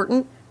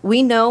important.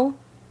 We know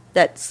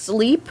that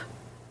sleep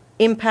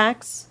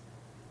impacts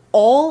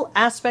all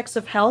aspects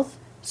of health,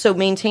 so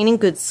maintaining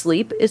good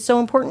sleep is so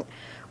important.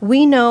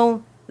 We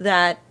know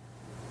that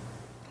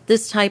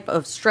this type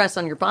of stress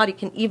on your body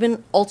can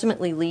even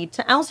ultimately lead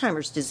to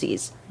Alzheimer's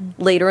disease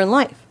later in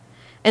life.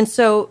 And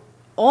so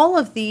all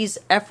of these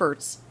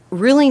efforts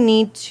really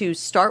need to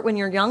start when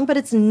you're young, but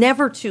it's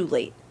never too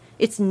late.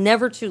 It's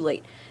never too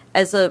late.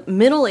 As a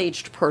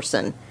middle-aged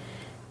person,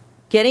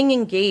 getting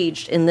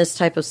engaged in this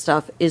type of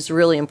stuff is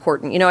really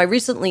important. You know, I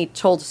recently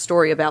told a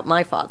story about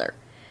my father.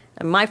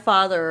 And my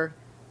father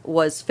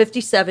was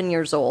 57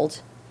 years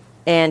old,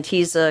 and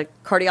he's a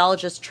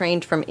cardiologist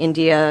trained from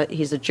India.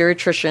 He's a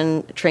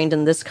geriatrician trained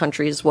in this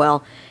country as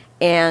well.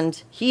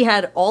 And he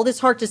had all this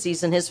heart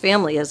disease in his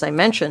family, as I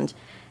mentioned.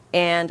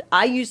 And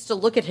I used to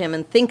look at him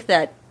and think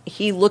that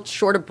he looked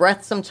short of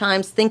breath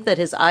sometimes, think that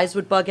his eyes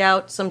would bug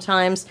out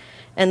sometimes.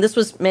 And this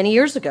was many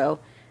years ago.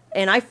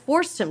 And I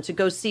forced him to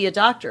go see a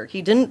doctor.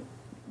 He didn't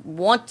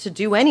want to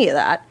do any of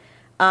that.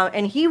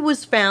 And he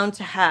was found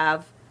to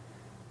have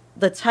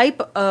the type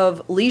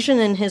of lesion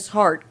in his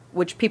heart,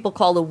 which people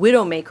call a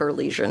widowmaker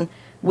lesion,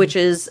 which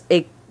is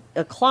a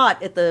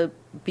clot at the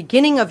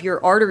beginning of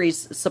your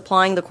arteries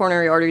supplying the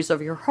coronary arteries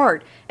of your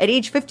heart. At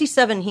age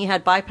 57, he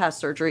had bypass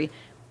surgery.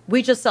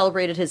 We just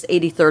celebrated his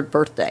 83rd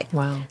birthday.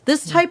 Wow.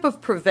 This type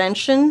of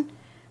prevention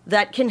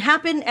that can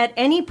happen at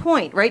any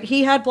point, right?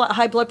 He had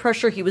high blood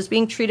pressure. He was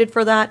being treated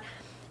for that.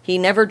 He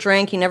never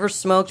drank. He never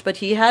smoked, but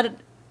he had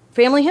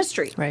family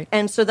history. Right.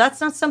 And so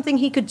that's not something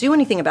he could do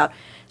anything about.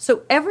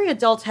 So every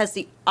adult has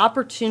the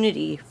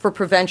opportunity for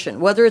prevention,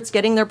 whether it's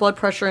getting their blood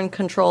pressure in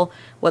control,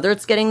 whether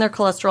it's getting their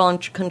cholesterol in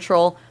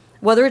control,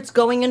 whether it's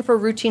going in for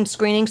routine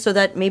screening so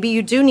that maybe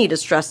you do need a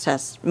stress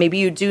test, maybe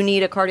you do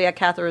need a cardiac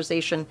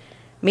catheterization,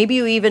 maybe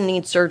you even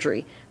need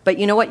surgery. But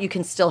you know what? You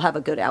can still have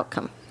a good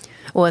outcome.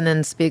 Well, and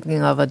then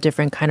speaking of a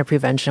different kind of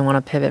prevention, I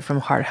want to pivot from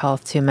heart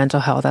health to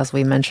mental health, as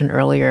we mentioned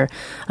earlier,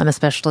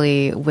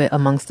 especially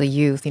amongst the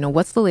youth. You know,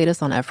 what's the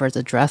latest on efforts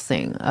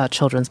addressing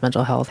children's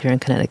mental health here in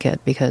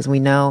Connecticut? Because we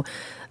know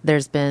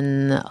there's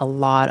been a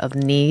lot of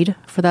need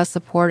for that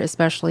support,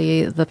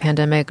 especially the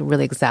pandemic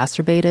really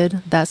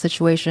exacerbated that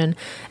situation.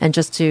 And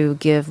just to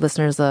give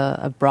listeners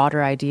a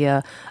broader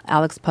idea,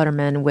 Alex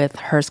Putterman with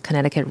Hearst,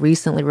 Connecticut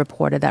recently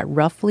reported that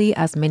roughly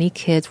as many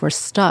kids were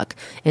stuck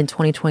in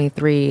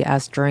 2023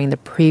 as during the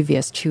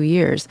previous 2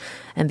 years.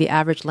 And the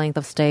average length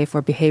of stay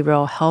for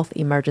behavioral health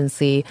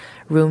emergency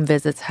room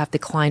visits have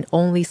declined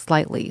only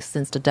slightly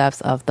since the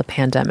depths of the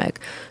pandemic.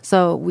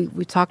 So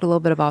we talked a little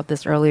bit about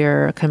this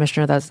earlier,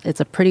 Commissioner, that it's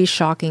a pretty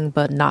shocking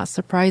but not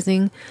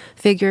surprising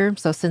figure.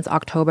 So since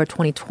October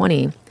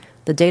 2020,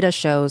 the data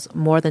shows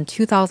more than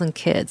 2,000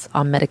 kids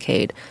on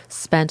Medicaid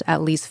spent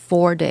at least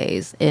 4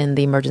 days in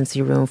the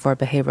emergency room for a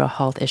behavioral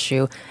health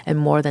issue, and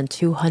more than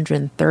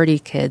 230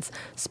 kids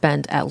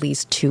spent at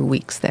least 2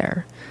 weeks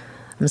there.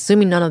 I'm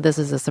assuming none of this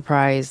is a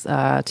surprise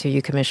to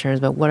you,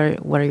 commissioners, but what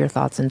are your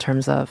thoughts in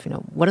terms of, you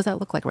know, what does that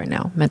look like right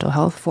now, mental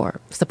health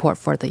for support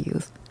for the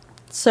youth?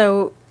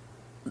 So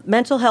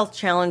mental health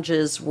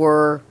challenges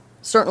were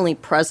certainly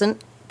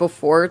present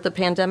before the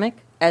pandemic,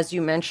 as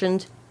you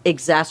mentioned,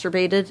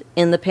 exacerbated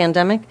in the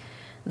pandemic.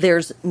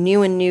 There's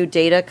new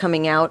data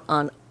coming out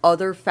on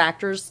other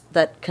factors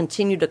that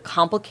continue to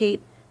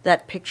complicate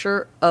that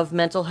picture of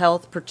mental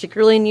health,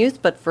 particularly in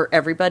youth, but for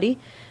everybody.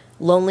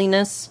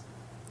 Loneliness,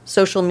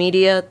 social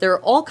media, there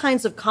are all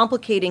kinds of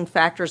complicating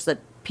factors that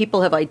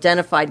people have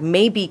identified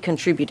may be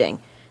contributing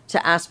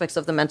to aspects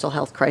of the mental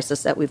health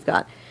crisis that we've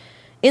got.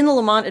 In the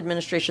Lamont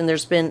administration,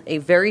 there's been a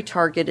very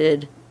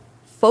targeted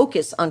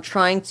focus on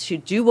trying to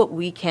do what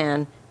we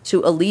can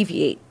to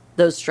alleviate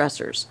those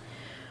stressors.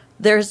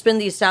 There has been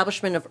the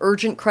establishment of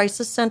urgent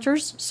crisis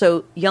centers,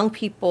 so young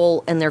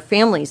people and their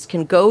families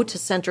can go to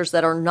centers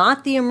that are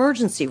not the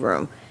emergency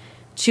room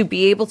to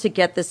be able to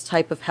get this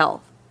type of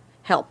help.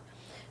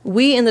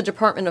 We in the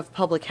Department of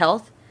Public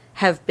Health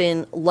have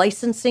been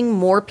licensing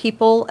more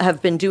people,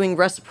 have been doing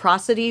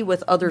reciprocity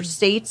with other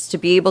states to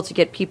be able to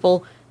get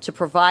people to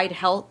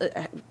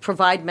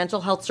provide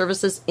mental health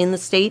services in the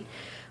state.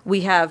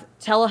 We have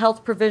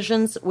telehealth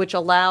provisions which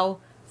allow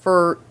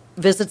for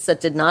visits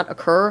that did not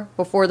occur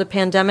before the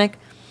pandemic.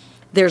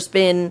 There's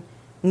been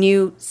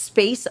new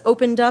space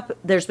opened up.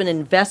 There's been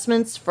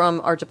investments from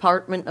our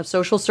Department of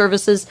Social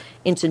Services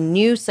into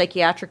new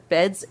psychiatric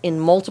beds in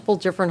multiple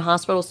different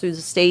hospitals through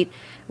the state.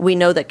 We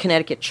know that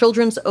Connecticut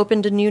Children's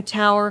opened a new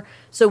tower.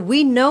 So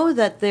we know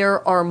that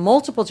there are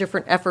multiple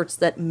different efforts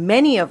that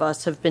many of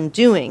us have been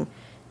doing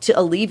to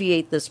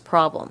alleviate this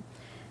problem.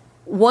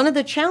 One of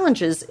the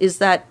challenges is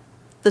that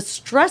the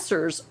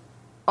stressors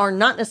are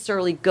not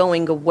necessarily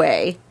going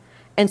away.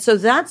 And so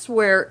that's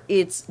where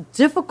it's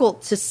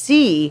difficult to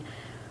see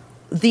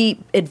the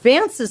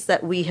advances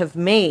that we have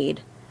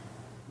made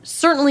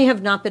certainly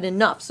have not been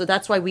enough. So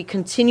that's why we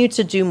continue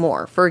to do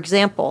more. For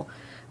example,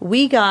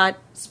 we got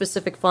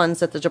specific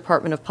funds at the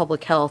Department of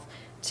Public Health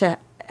to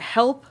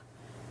help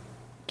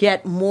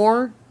get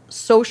more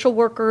social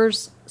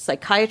workers,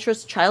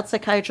 psychiatrists, child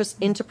psychiatrists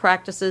into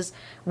practices.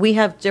 We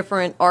have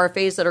different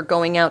RFAs that are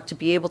going out to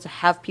be able to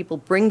have people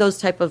bring those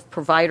type of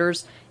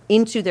providers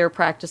into their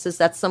practices.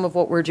 That's some of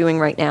what we're doing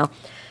right now.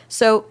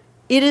 So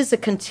It is a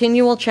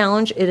continual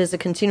challenge. It is a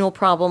continual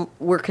problem.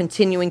 We're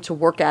continuing to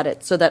work at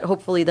it so that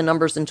hopefully the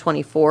numbers in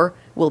 24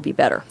 will be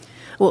better.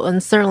 Well,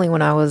 and certainly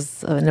when I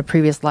was in a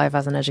previous life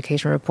as an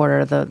education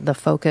reporter, the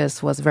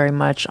focus was very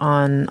much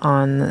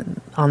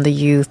on the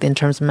youth in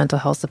terms of mental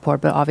health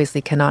support, but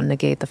obviously cannot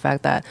negate the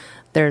fact that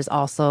there's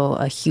also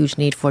a huge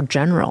need for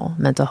general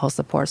mental health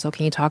support. So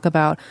can you talk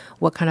about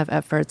what kind of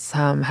efforts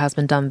has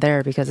been done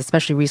there? Because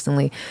especially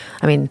recently,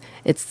 I mean,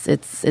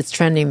 it's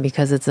trending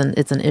because it's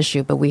an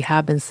issue, but we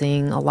have been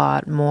seeing a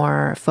lot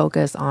more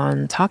focus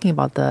on talking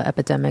about the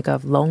epidemic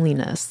of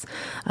loneliness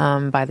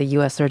by the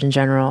U.S. Surgeon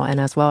General and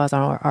as well as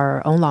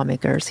our own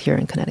lawmakers here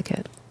in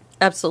Connecticut.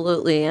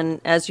 Absolutely.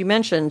 And as you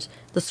mentioned,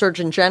 the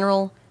Surgeon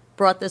General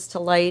brought this to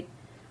light.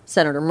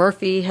 Senator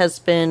Murphy has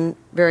been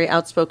very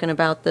outspoken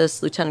about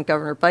this. Lieutenant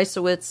Governor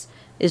Bysowitz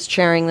is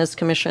chairing this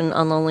Commission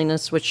on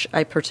Loneliness, which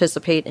I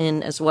participate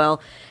in as well.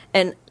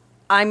 And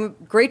I'm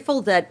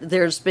grateful that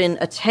there's been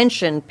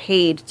attention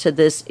paid to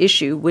this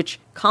issue, which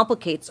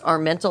complicates our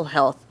mental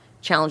health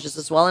challenges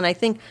as well. And I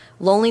think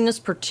loneliness,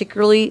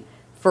 particularly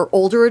for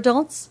older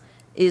adults,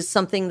 is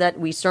something that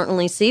we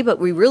certainly see, but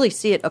we really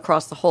see it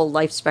across the whole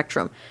life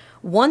spectrum.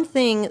 One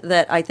thing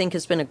that I think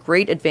has been a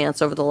great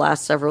advance over the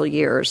last several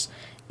years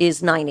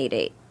is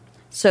 988.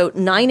 So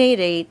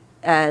 988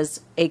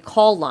 as a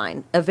call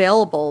line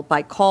available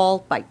by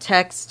call, by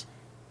text,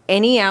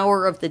 any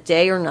hour of the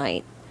day or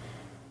night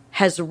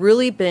has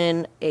really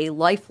been a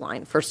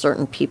lifeline for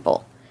certain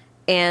people.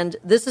 And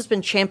this has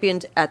been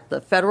championed at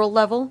the federal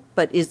level,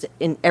 but is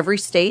in every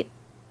state.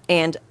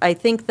 And I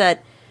think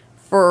that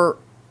for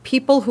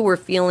people who are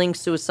feeling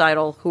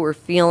suicidal, who are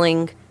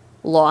feeling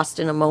lost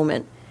in a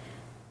moment,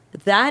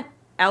 that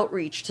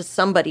outreach to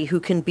somebody who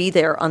can be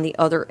there on the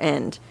other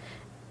end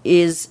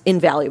is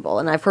invaluable.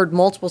 And I've heard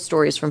multiple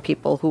stories from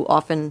people who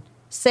often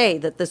say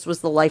that this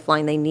was the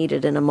lifeline they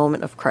needed in a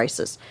moment of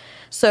crisis.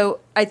 So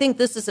I think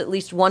this is at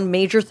least one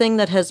major thing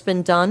that has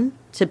been done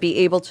to be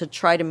able to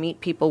try to meet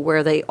people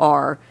where they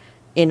are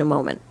in a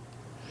moment.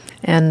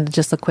 And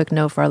just a quick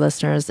note for our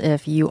listeners,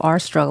 if you are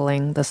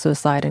struggling, the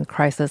Suicide and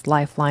Crisis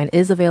Lifeline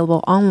is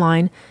available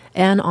online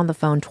and on the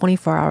phone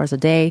 24 hours a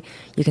day.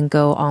 You can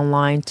go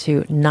online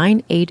to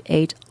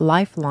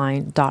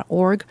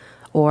 988lifeline.org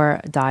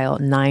or dial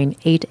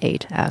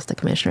 988, as the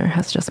commissioner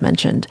has just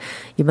mentioned.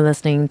 You've been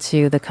listening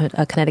to the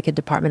Connecticut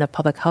Department of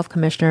Public Health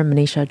Commissioner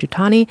Manisha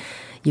Juthani.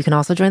 You can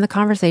also join the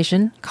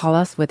conversation. Call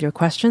us with your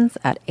questions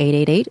at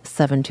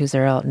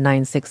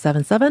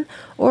 888-720-9677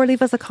 or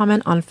leave us a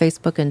comment on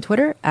Facebook and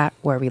Twitter at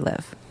Where We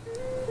Live.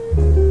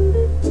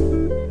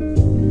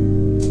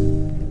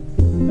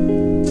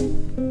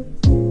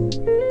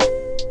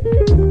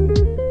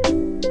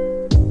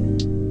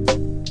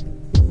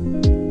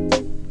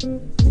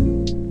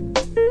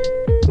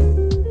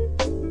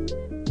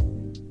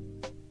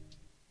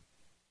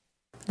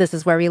 This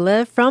is Where We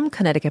Live from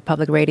Connecticut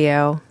Public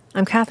Radio.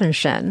 I'm Catherine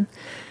Shen.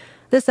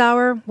 This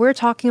hour, we're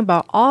talking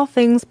about all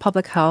things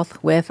public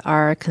health with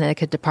our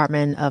Connecticut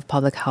Department of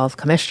Public Health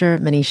Commissioner,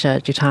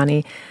 Manisha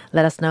Juthani.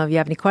 Let us know if you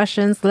have any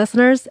questions,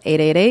 listeners,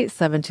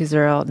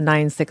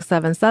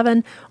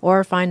 888-720-9677,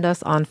 or find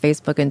us on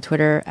Facebook and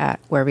Twitter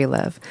at Where We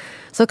Live.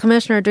 So,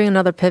 Commissioner, doing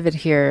another pivot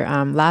here,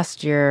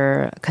 last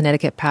year,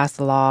 Connecticut passed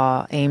a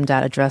law aimed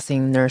at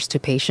addressing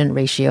nurse-to-patient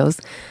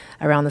ratios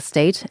around the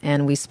state,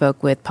 and we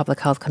spoke with Public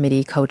Health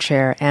Committee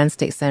co-chair and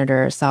State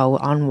Senator Saul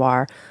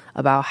Anwar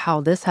about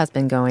how this has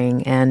been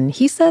going, and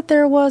he said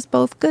there was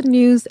both good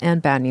news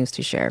and bad news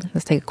to share.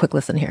 Let's take a quick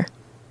listen here.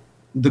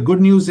 The good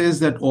news is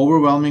that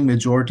overwhelming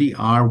majority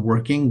are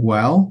working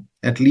well,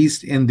 at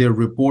least in their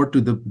report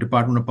to the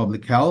Department of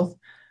Public Health.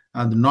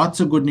 The not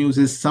so good news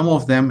is some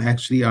of them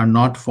actually are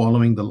not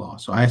following the law.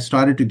 So I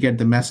started to get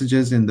the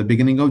messages in the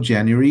beginning of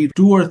January.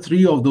 2 or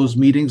 3 of those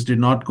meetings did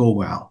not go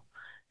well.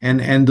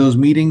 And those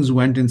meetings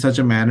went in such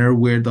a manner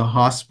where the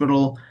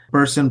hospital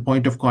person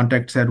point of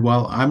contact said,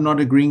 well, I'm not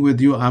agreeing with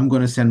you. I'm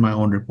going to send my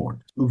own report.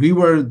 We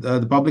were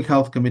the Public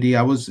Health Committee.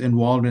 I was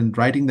involved in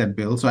writing that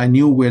bill. So I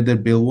knew where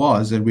that bill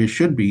was and where it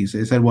should be. So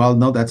they said, well,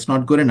 no, that's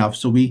not good enough.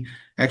 So we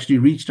actually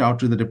reached out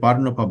to the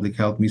Department of Public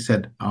Health. We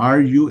said,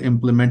 are you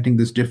implementing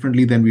this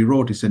differently than we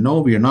wrote? He said,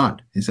 no, we are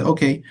not. He said,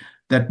 okay.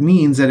 That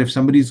means that if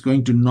somebody is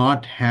going to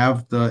not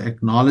have the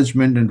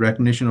acknowledgement and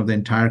recognition of the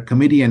entire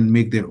committee and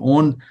make their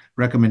own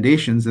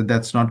recommendations,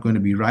 that's not going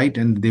to be right,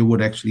 and they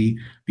would actually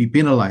be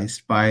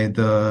penalized by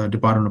the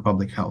Department of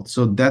Public Health.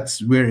 So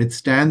that's where it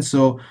stands.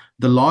 So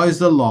the law is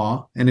the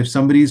law, and if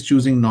somebody is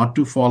choosing not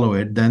to follow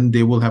it, then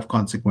they will have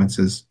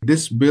consequences.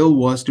 This bill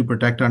was to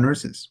protect our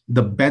nurses,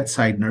 the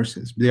bedside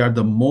nurses. They are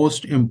the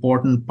most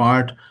important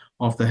part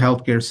of the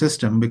healthcare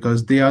system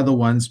because they are the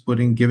ones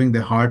giving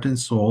their heart and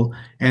soul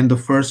and the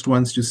first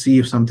ones to see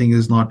if something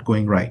is not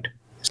going right.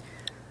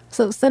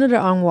 So Senator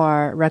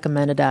Anwar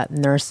recommended that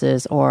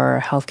nurses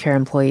or healthcare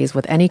employees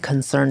with any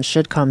concerns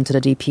should come to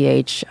the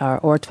DPH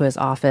or to his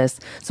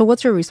office. So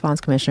what's your response,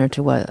 Commissioner,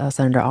 to what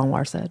Senator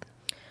Anwar said?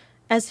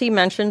 As he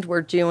mentioned,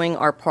 we're doing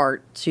our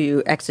part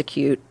to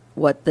execute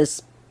what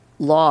this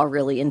law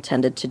really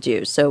intended to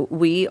do. So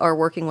we are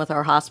working with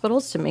our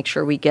hospitals to make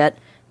sure we get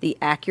the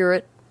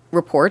accurate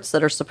reports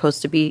that are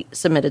supposed to be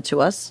submitted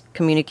to us,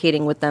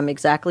 communicating with them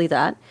exactly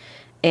that,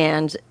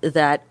 and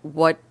that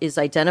what is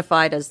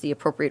identified as the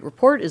appropriate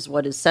report is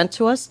what is sent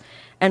to us.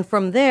 And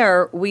from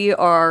there, we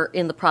are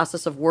in the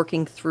process of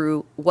working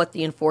through what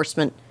the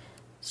enforcement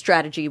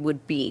strategy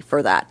would be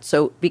for that.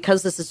 So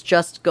because this is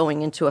just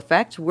going into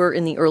effect, we're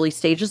in the early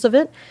stages of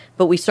it,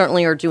 but we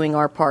certainly are doing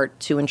our part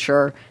to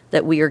ensure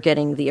that we are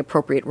getting the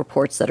appropriate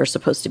reports that are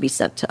supposed to be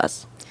sent to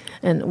us.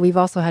 And we've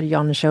also had you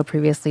on the show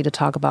previously to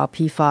talk about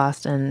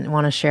PFAS, and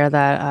want to share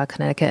that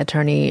Connecticut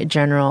Attorney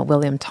General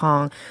William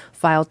Tong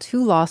filed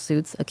 2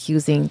 lawsuits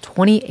accusing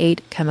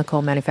 28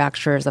 chemical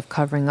manufacturers of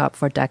covering up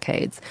for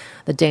decades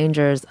the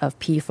dangers of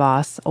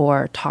PFAS,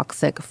 or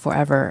toxic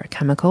forever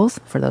chemicals,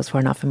 for those who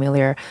are not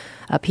familiar.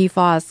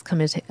 PFAS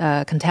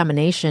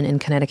contamination in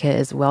Connecticut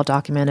is well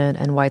documented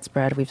and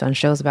widespread. We've done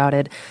shows about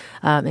it.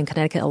 In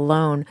Connecticut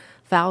alone,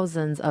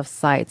 thousands of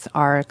sites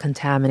are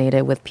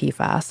contaminated with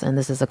PFAS, and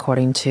this is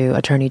according to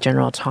Attorney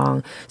General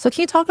Tong. So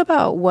can you talk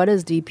about what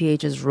is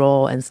DPH's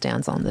role and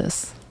stance on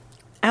this?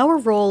 Our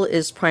role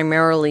is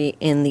primarily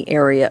in the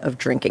area of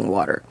drinking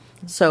water.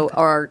 So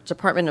our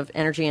Department of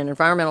Energy and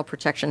Environmental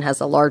Protection has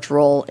a large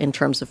role in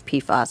terms of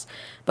PFAS.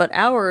 But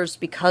ours,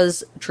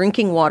 because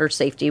drinking water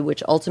safety,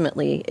 which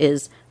ultimately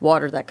is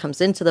water that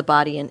comes into the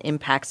body and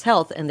impacts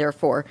health and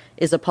therefore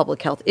is a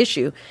public health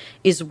issue,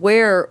 is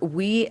where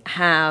we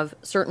have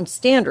certain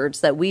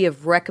standards that we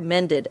have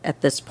recommended at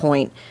this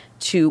point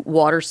to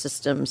water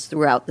systems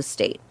throughout the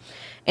state.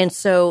 And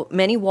so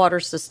many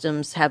water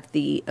systems have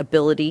the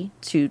ability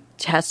to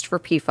test for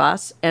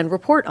PFAS and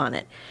report on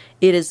it.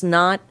 It is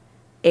not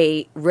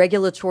a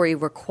regulatory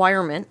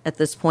requirement at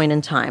this point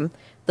in time.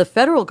 The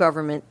federal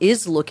government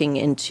is looking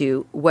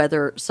into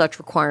whether such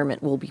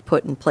requirement will be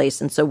put in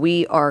place. And so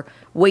we are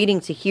waiting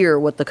to hear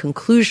what the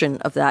conclusion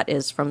of that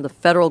is from the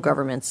federal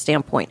government's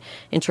standpoint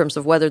in terms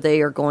of whether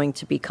they are going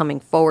to be coming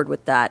forward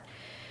with that.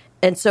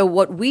 And so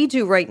what we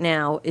do right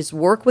now is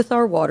work with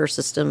our water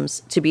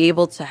systems to be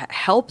able to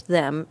help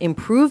them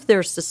improve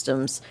their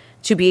systems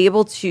to be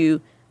able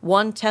to,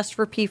 one, test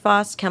for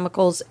PFAS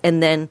chemicals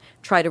and then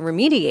try to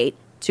remediate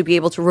to be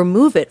able to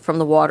remove it from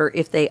the water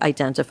if they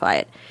identify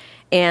it.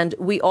 And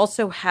we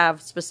also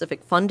have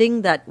specific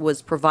funding that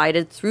was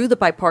provided through the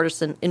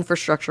bipartisan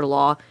infrastructure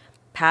law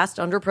passed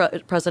under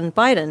President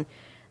Biden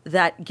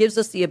that gives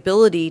us the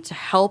ability to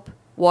help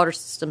water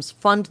systems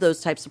fund those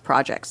types of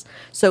projects.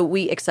 So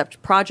we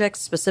accept projects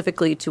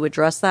specifically to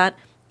address that.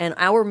 And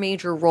our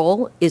major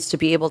role is to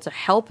be able to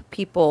help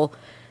people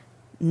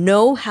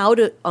know how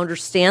to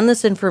understand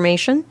this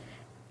information,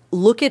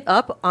 look it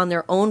up on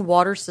their own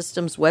water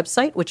system's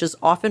website, which is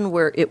often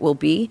where it will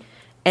be,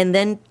 and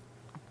then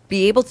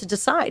be able to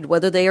decide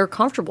whether they are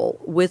comfortable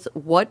with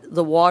what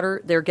the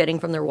water they're getting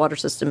from their water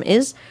system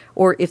is,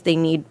 or if they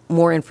need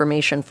more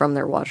information from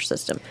their water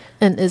system.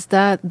 And is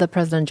that the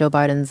President Joe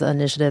Biden's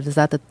initiative? Is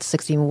that the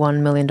 $61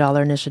 million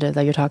initiative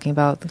that you're talking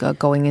about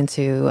going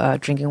into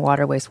drinking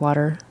water,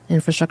 wastewater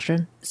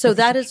infrastructure? So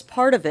that is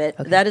part of it.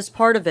 Okay. That is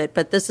part of it.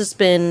 But this has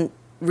been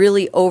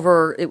really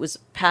it was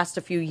passed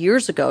a few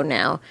years ago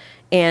now,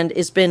 and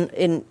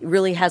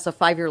really has a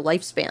 5-year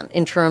lifespan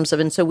in terms of,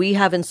 and so we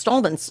have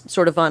installments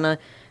sort of on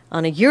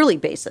a yearly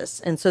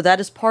basis. And so that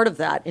is part of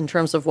that in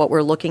terms of what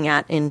we're looking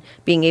at in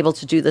being able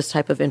to do this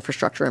type of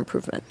infrastructure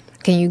improvement.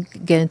 Can you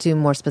get into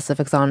more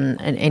specifics on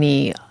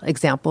any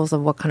examples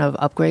of what kind of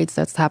upgrades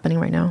that's happening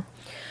right now?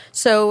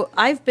 So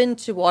I've been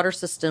to water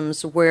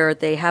systems where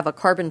they have a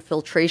carbon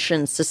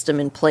filtration system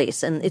in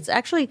place, and it's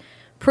actually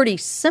pretty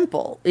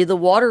simple. The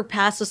water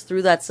passes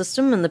through that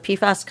system and the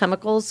PFAS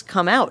chemicals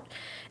come out.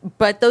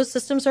 But those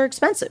systems are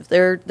expensive.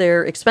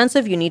 They're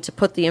expensive. You need to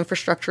put the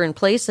infrastructure in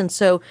place. And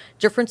so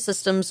different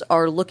systems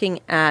are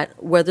looking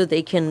at whether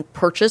they can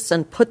purchase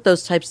and put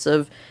those types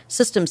of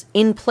systems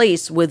in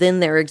place within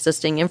their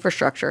existing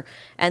infrastructure.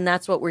 And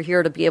that's what we're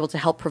here to be able to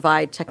help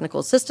provide technical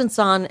assistance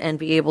on and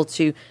be able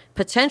to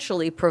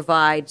potentially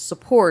provide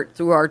support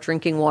through our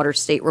Drinking Water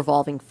State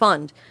Revolving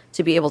Fund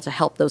to be able to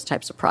help those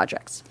types of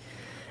projects.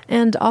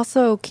 And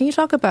also, can you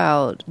talk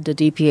about the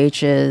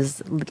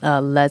DPH's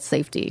lead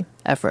safety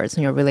efforts,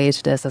 related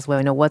to this as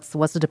well?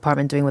 What's the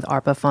department doing with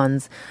ARPA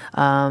funds,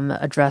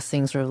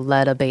 addressing sort of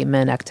lead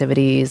abatement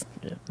activities?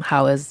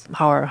 How is a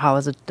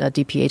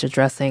DPH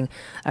addressing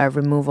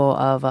removal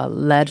of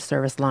lead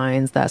service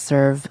lines that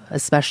serve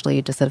especially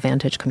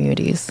disadvantaged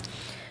communities?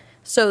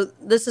 So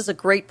this is a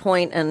great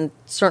point, and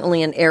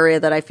certainly an area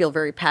that I feel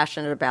very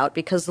passionate about,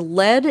 because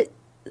lead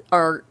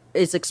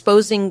is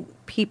exposing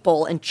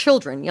people and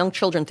children, young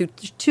children, through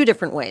 2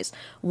 different ways.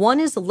 One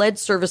is the lead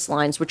service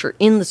lines, which are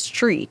in the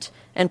street.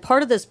 And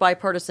part of this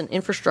bipartisan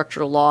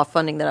infrastructure law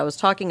funding that I was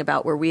talking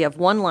about, where we have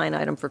one line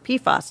item for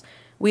PFAS,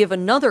 we have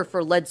another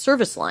for lead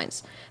service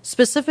lines,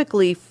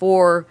 specifically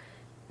for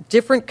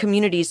different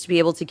communities to be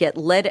able to get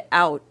lead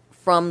out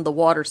from the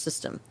water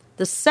system.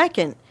 The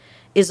second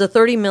is a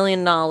 $30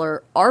 million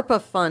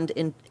ARPA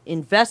fund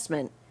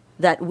investment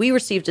that we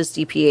received as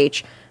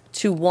DPH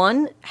to,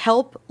 one,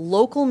 help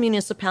local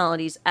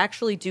municipalities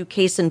actually do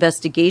case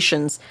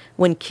investigations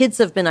when kids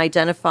have been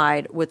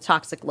identified with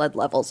toxic lead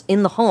levels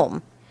in the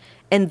home.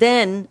 And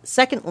then,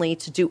 secondly,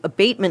 to do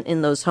abatement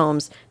in those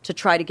homes to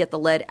try to get the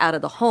lead out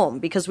of the home,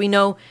 because we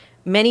know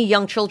many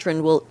young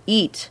children will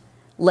eat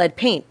lead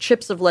paint,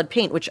 chips of lead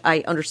paint, which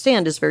I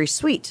understand is very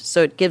sweet.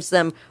 So it gives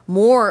them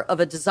more of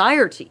a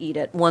desire to eat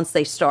it once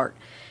they start.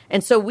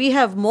 And so we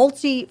have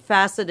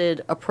multifaceted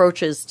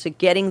approaches to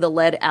getting the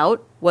lead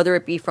out, whether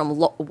it be from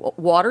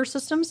water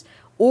systems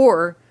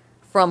or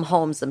from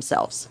homes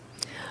themselves.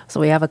 So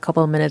we have a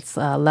couple of minutes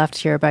left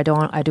here, but I do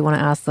want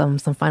to ask some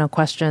final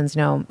questions.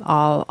 You know,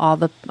 all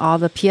the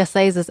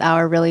PSAs this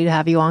hour really to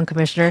have you on,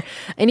 Commissioner.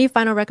 Any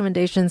final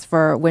recommendations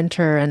for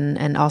winter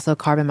and also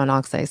carbon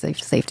monoxide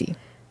safety?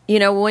 You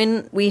know,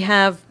 when we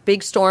have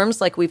big storms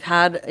like we've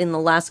had in the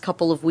last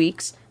couple of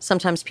weeks,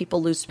 sometimes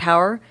people lose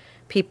power.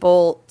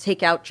 People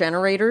take out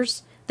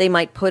generators. They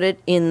might put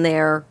it in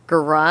their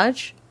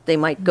garage. They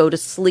might go to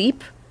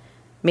sleep,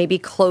 maybe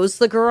close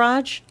the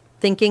garage,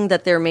 thinking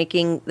that they're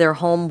making their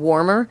home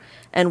warmer.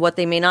 And what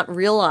they may not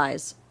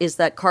realize is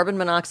that carbon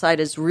monoxide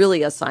is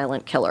really a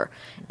silent killer.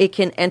 It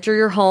can enter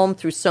your home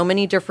through so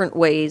many different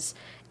ways.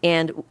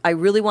 And I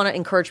really want to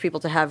encourage people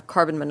to have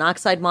carbon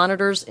monoxide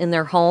monitors in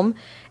their home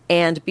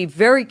and be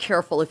very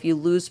careful if you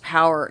lose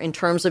power in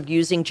terms of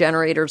using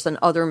generators and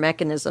other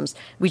mechanisms.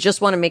 We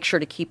just want to make sure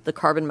to keep the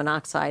carbon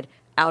monoxide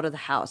out of the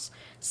house.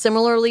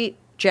 Similarly,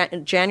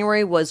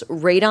 January was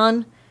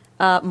radon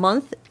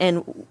month,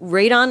 and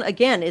radon,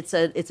 again, it's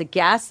a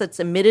gas that's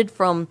emitted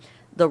from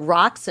the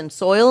rocks and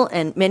soil,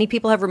 and many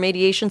people have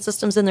remediation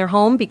systems in their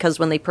home because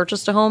when they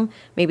purchased a home,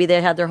 maybe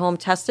they had their home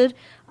tested.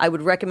 I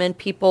would recommend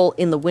people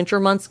in the winter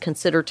months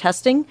consider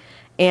testing,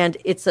 and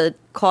it's a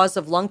cause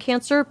of lung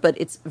cancer, but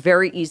it's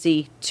very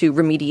easy to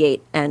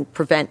remediate and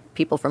prevent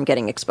people from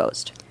getting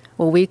exposed.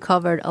 Well, we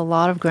covered a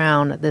lot of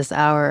ground this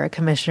hour,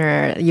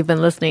 Commissioner. You've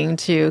been listening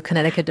to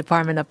Connecticut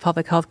Department of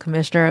Public Health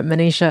Commissioner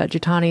Manisha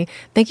Juthani.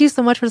 Thank you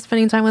so much for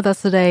spending time with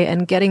us today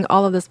and getting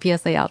all of this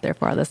PSA out there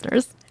for our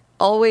listeners.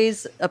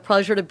 Always a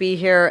pleasure to be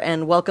here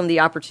and welcome the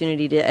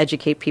opportunity to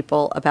educate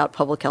people about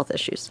public health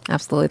issues.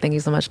 Absolutely. Thank you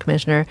so much,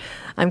 Commissioner.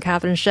 I'm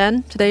Catherine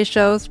Shen. Today's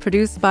show is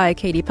produced by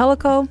Katie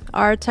Pellico.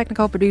 Our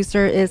technical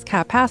producer is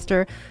Kat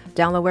Pastor.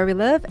 Download Where We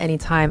Live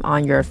anytime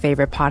on your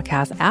favorite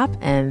podcast app.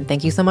 And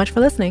thank you so much for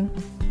listening.